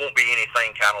it won't be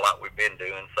anything kind of like we've been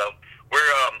doing. So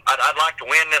we're I'd like to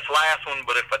win this last one,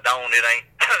 but if I don't, it ain't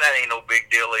that ain't no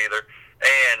big deal either.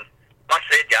 And like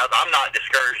I said, guys, I'm not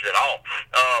discouraged at all.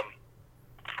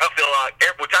 I feel like,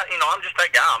 I'm just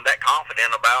that guy. I'm that confident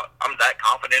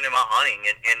in my hunting,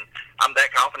 and I'm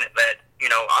that confident that,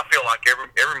 I feel like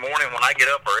every morning when I get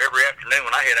up, or every afternoon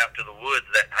when I head out to the woods,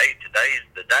 that, hey, today's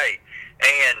the day.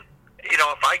 And,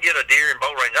 if I get a deer in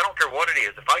bow range, I don't care what it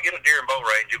is. If I get a deer in bow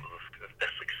range, it was a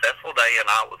successful day, and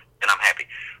I'm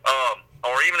happy.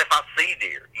 Or even if I see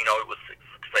deer, it was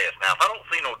success. Now, if I don't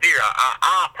see no deer,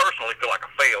 I personally feel like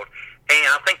I failed. And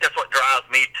I think that's what drives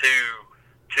me to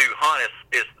hunt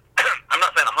is I'm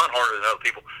not saying I hunt harder than other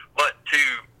people, but to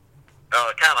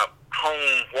kind of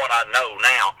hone what I know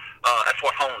now. That's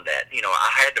what honed that. I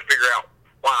had to figure out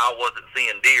why I wasn't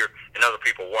seeing deer and other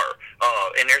people were.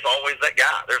 And there's always that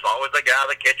guy. There's always that guy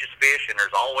that catches fish, and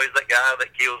there's always that guy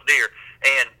that kills deer.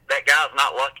 And that guy's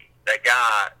not lucky. That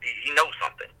guy, he knows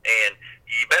something. And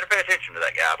you better pay attention to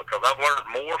that guy, because I've learned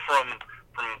more from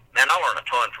man, I learned a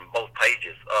ton from both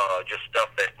pages, just stuff,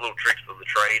 that little tricks of the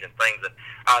trade and things. And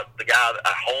the guy,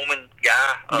 a Holman guy,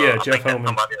 Jeff I think Holman. that's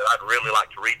somebody that I'd really like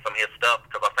to read some of his stuff,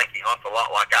 because I think he hunts a lot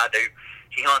like I do.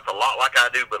 He hunts a lot like I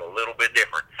do, but a little bit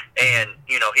different. And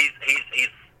he's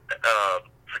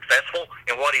successful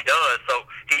in what he does, so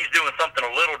he's doing something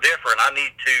a little different. I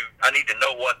need to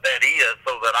know what that is,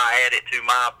 so that I add it to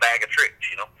my bag of tricks.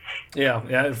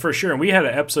 Yeah, for sure. And we had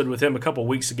an episode with him a couple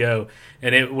weeks ago,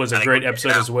 and it was a great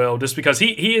episode as well, just because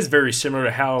he is very similar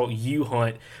to how you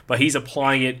hunt, but he's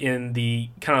applying it in the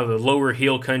kind of the lower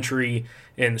hill country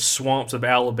and swamps of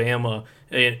Alabama,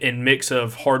 in mix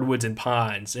of hardwoods and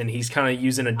pines. And he's kind of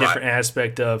using a different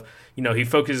aspect of, he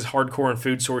focuses hardcore on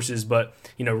food sources, but,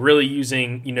 really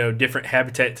using, different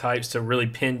habitat types to really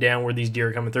pin down where these deer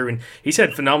are coming through. And he's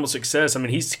had phenomenal success. I mean,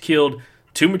 he's killed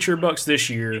 2 mature bucks this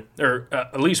year, or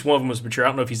at least one of them was mature. I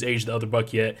don't know if he's aged the other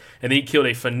buck yet. And then he killed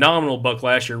a phenomenal buck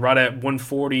last year, right at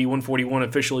 140, 141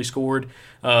 officially scored,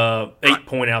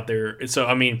 8-point out there. So,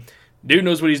 I mean, dude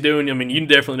knows what he's doing. I mean, you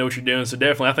definitely know what you're doing. So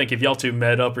definitely, I think if y'all two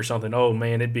met up or something, oh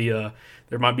man, it'd be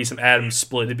there might be some Adams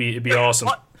split. It'd be awesome.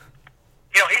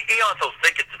 He hunts those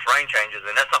thickets and terrain changes,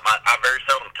 and that's something I very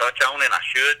seldom touch on, and I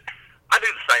should. I do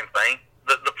the same thing.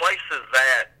 The places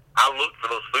that I look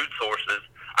for those food sources,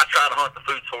 I try to hunt the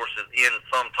food sources in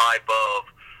some type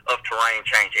of terrain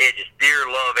change, edges. Deer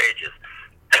love edges.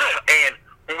 And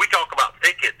when we talk about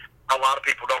thickets, a lot of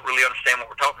people don't really understand what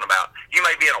we're talking about. You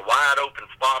may be in a wide open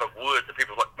spot of woods, and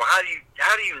people are like, well, how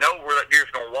do you know where that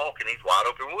deer's going to walk in these wide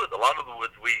open woods? A lot of the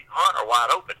woods we hunt are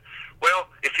wide open.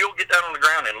 Well, if you'll get down on the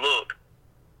ground and look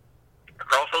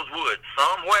across those woods,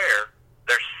 somewhere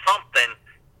there's something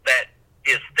that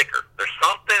is thicker. There's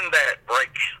something that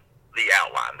breaks the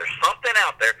outline. There's something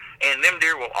out there, and them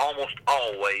deer will almost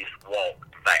always walk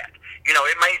that.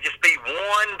 It may just be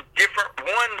one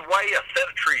way a set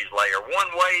of trees lay, or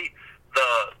one way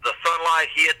the sunlight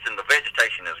hits and the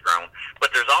vegetation has grown.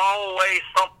 But there's always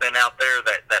something out there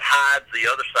that hides the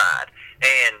other side,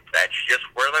 and that's just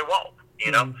where they walk.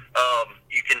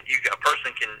 A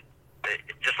person can,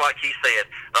 just like he said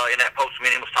in that post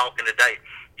when he was talking today,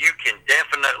 you can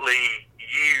definitely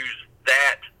use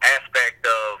that aspect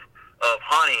of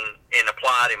hunting and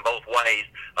apply it in both ways.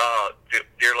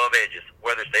 Deer love edges,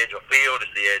 whether it's the edge of a field,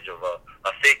 it's the edge of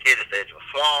a thicket, it's the edge of a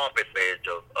swamp, it's the edge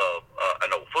of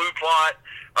an old food plot.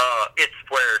 It's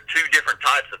where 2 different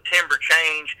types of timber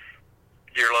change.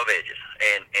 Deer love edges,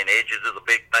 and edges is a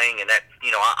big thing. And that,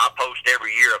 I post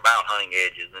every year about hunting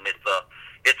edges, and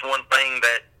it's one thing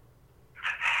that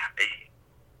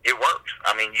it works.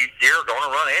 I mean, deer are going to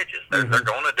run edges. They're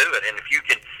going to do it. And if you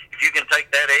can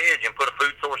take that edge and put a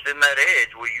food source in that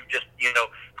edge, well, you just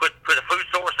put a food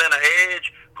source in an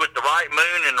edge, put the right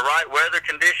moon and the right weather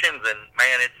conditions, and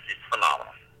man, it's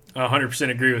phenomenal. 100%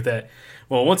 agree with that.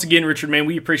 Well, once again, Richard, man,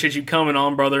 we appreciate you coming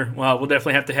on, brother. We'll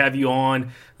definitely have to have you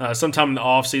on sometime in the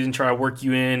off season. Try to work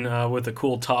you in with a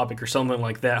cool topic or something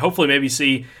like that. Hopefully, maybe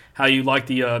see how you like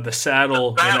the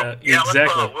saddle.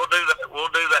 Exactly. We'll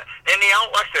do that. And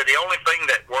like I said, the only thing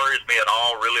that worries me at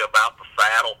all really about the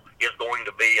saddle is going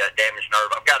to be a damaged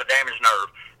nerve. I've got a damaged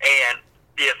nerve, and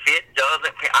if it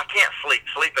doesn't, I can't sleep.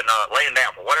 Sleeping, laying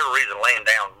down, for whatever reason, laying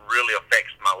down really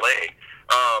affects my leg.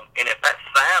 And if that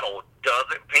saddle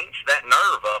doesn't pinch that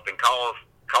nerve up and cause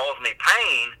cause me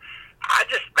pain, I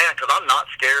just, man, because I'm not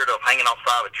scared of hanging off the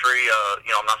side of a tree.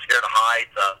 I'm not scared of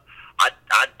heights.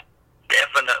 I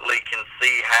definitely can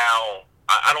see how.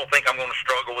 I don't think I'm going to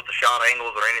struggle with the shot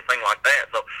angles or anything like that.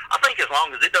 So I think as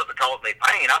long as it doesn't cause me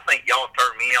pain, I think y'all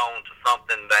turn me on to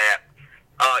something that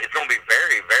is going to be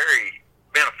very, very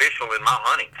beneficial in my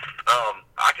hunting.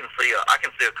 I can see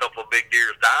a couple of big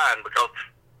deers dying because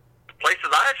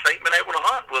places I actually ain't been able to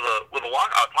hunt with a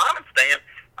climbing stand,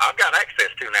 I've got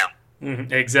access to now.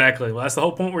 Mm-hmm, exactly. Well, that's the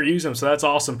whole point we're using, so that's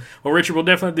awesome. Well, Richard, we'll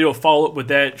definitely do a follow-up with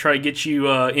that, try to get you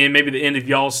in maybe the end of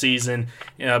y'all's season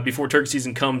before turkey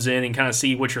season comes in and kind of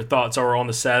see what your thoughts are on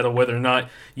the saddle, whether or not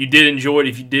you did enjoy it.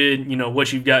 If you did,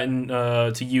 what you've gotten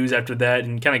to use after that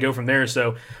and kind of go from there.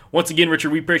 So once again, Richard,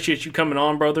 we appreciate you coming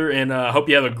on, brother, and I hope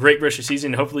you have a great rest of the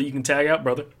season. Hopefully you can tag out,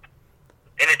 brother.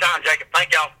 Anytime, Jacob.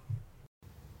 Thank y'all.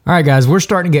 All right, guys, we're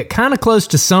starting to get kind of close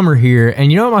to summer here,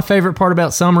 and you know what my favorite part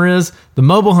about summer is? The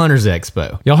Mobile Hunters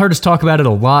Expo. Y'all heard us talk about it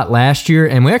a lot last year,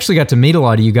 and we actually got to meet a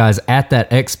lot of you guys at that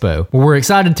expo. Well, we're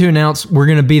excited to announce we're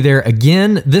going to be there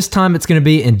again. This time it's going to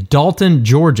be in Dalton,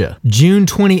 Georgia, June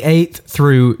 28th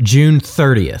through June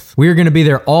 30th. We are going to be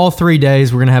there all 3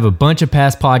 days. We're going to have a bunch of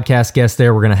past podcast guests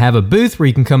there. We're going to have a booth where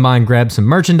you can come by and grab some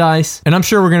merchandise, and I'm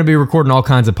sure we're going to be recording all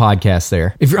kinds of podcasts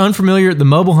there. If you're unfamiliar, the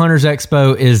Mobile Hunters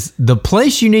Expo is the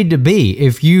place you need to be.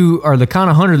 If you are the kind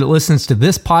of hunter that listens to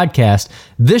this podcast,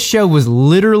 this show was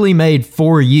literally made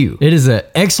for you. It is an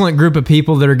excellent group of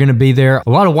people that are going to be there. A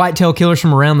lot of whitetail killers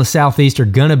from around the Southeast are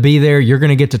going to be there. You're going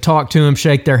to get to talk to them,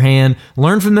 shake their hand,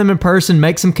 learn from them in person,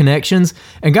 make some connections.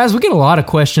 And guys, we get a lot of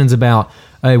questions about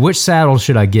which saddle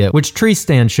should I get? Which tree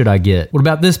stand should I get? What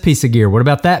about this piece of gear? What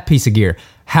about that piece of gear?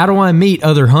 How do I meet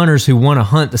other hunters who want to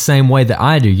hunt the same way that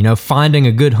I do? Finding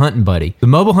a good hunting buddy. The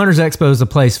Mobile Hunters Expo is a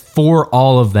place for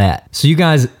all of that. So you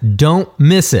guys don't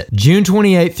miss it. June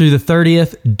 28th through the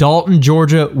 30th, Dalton,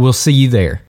 Georgia. We'll see you there.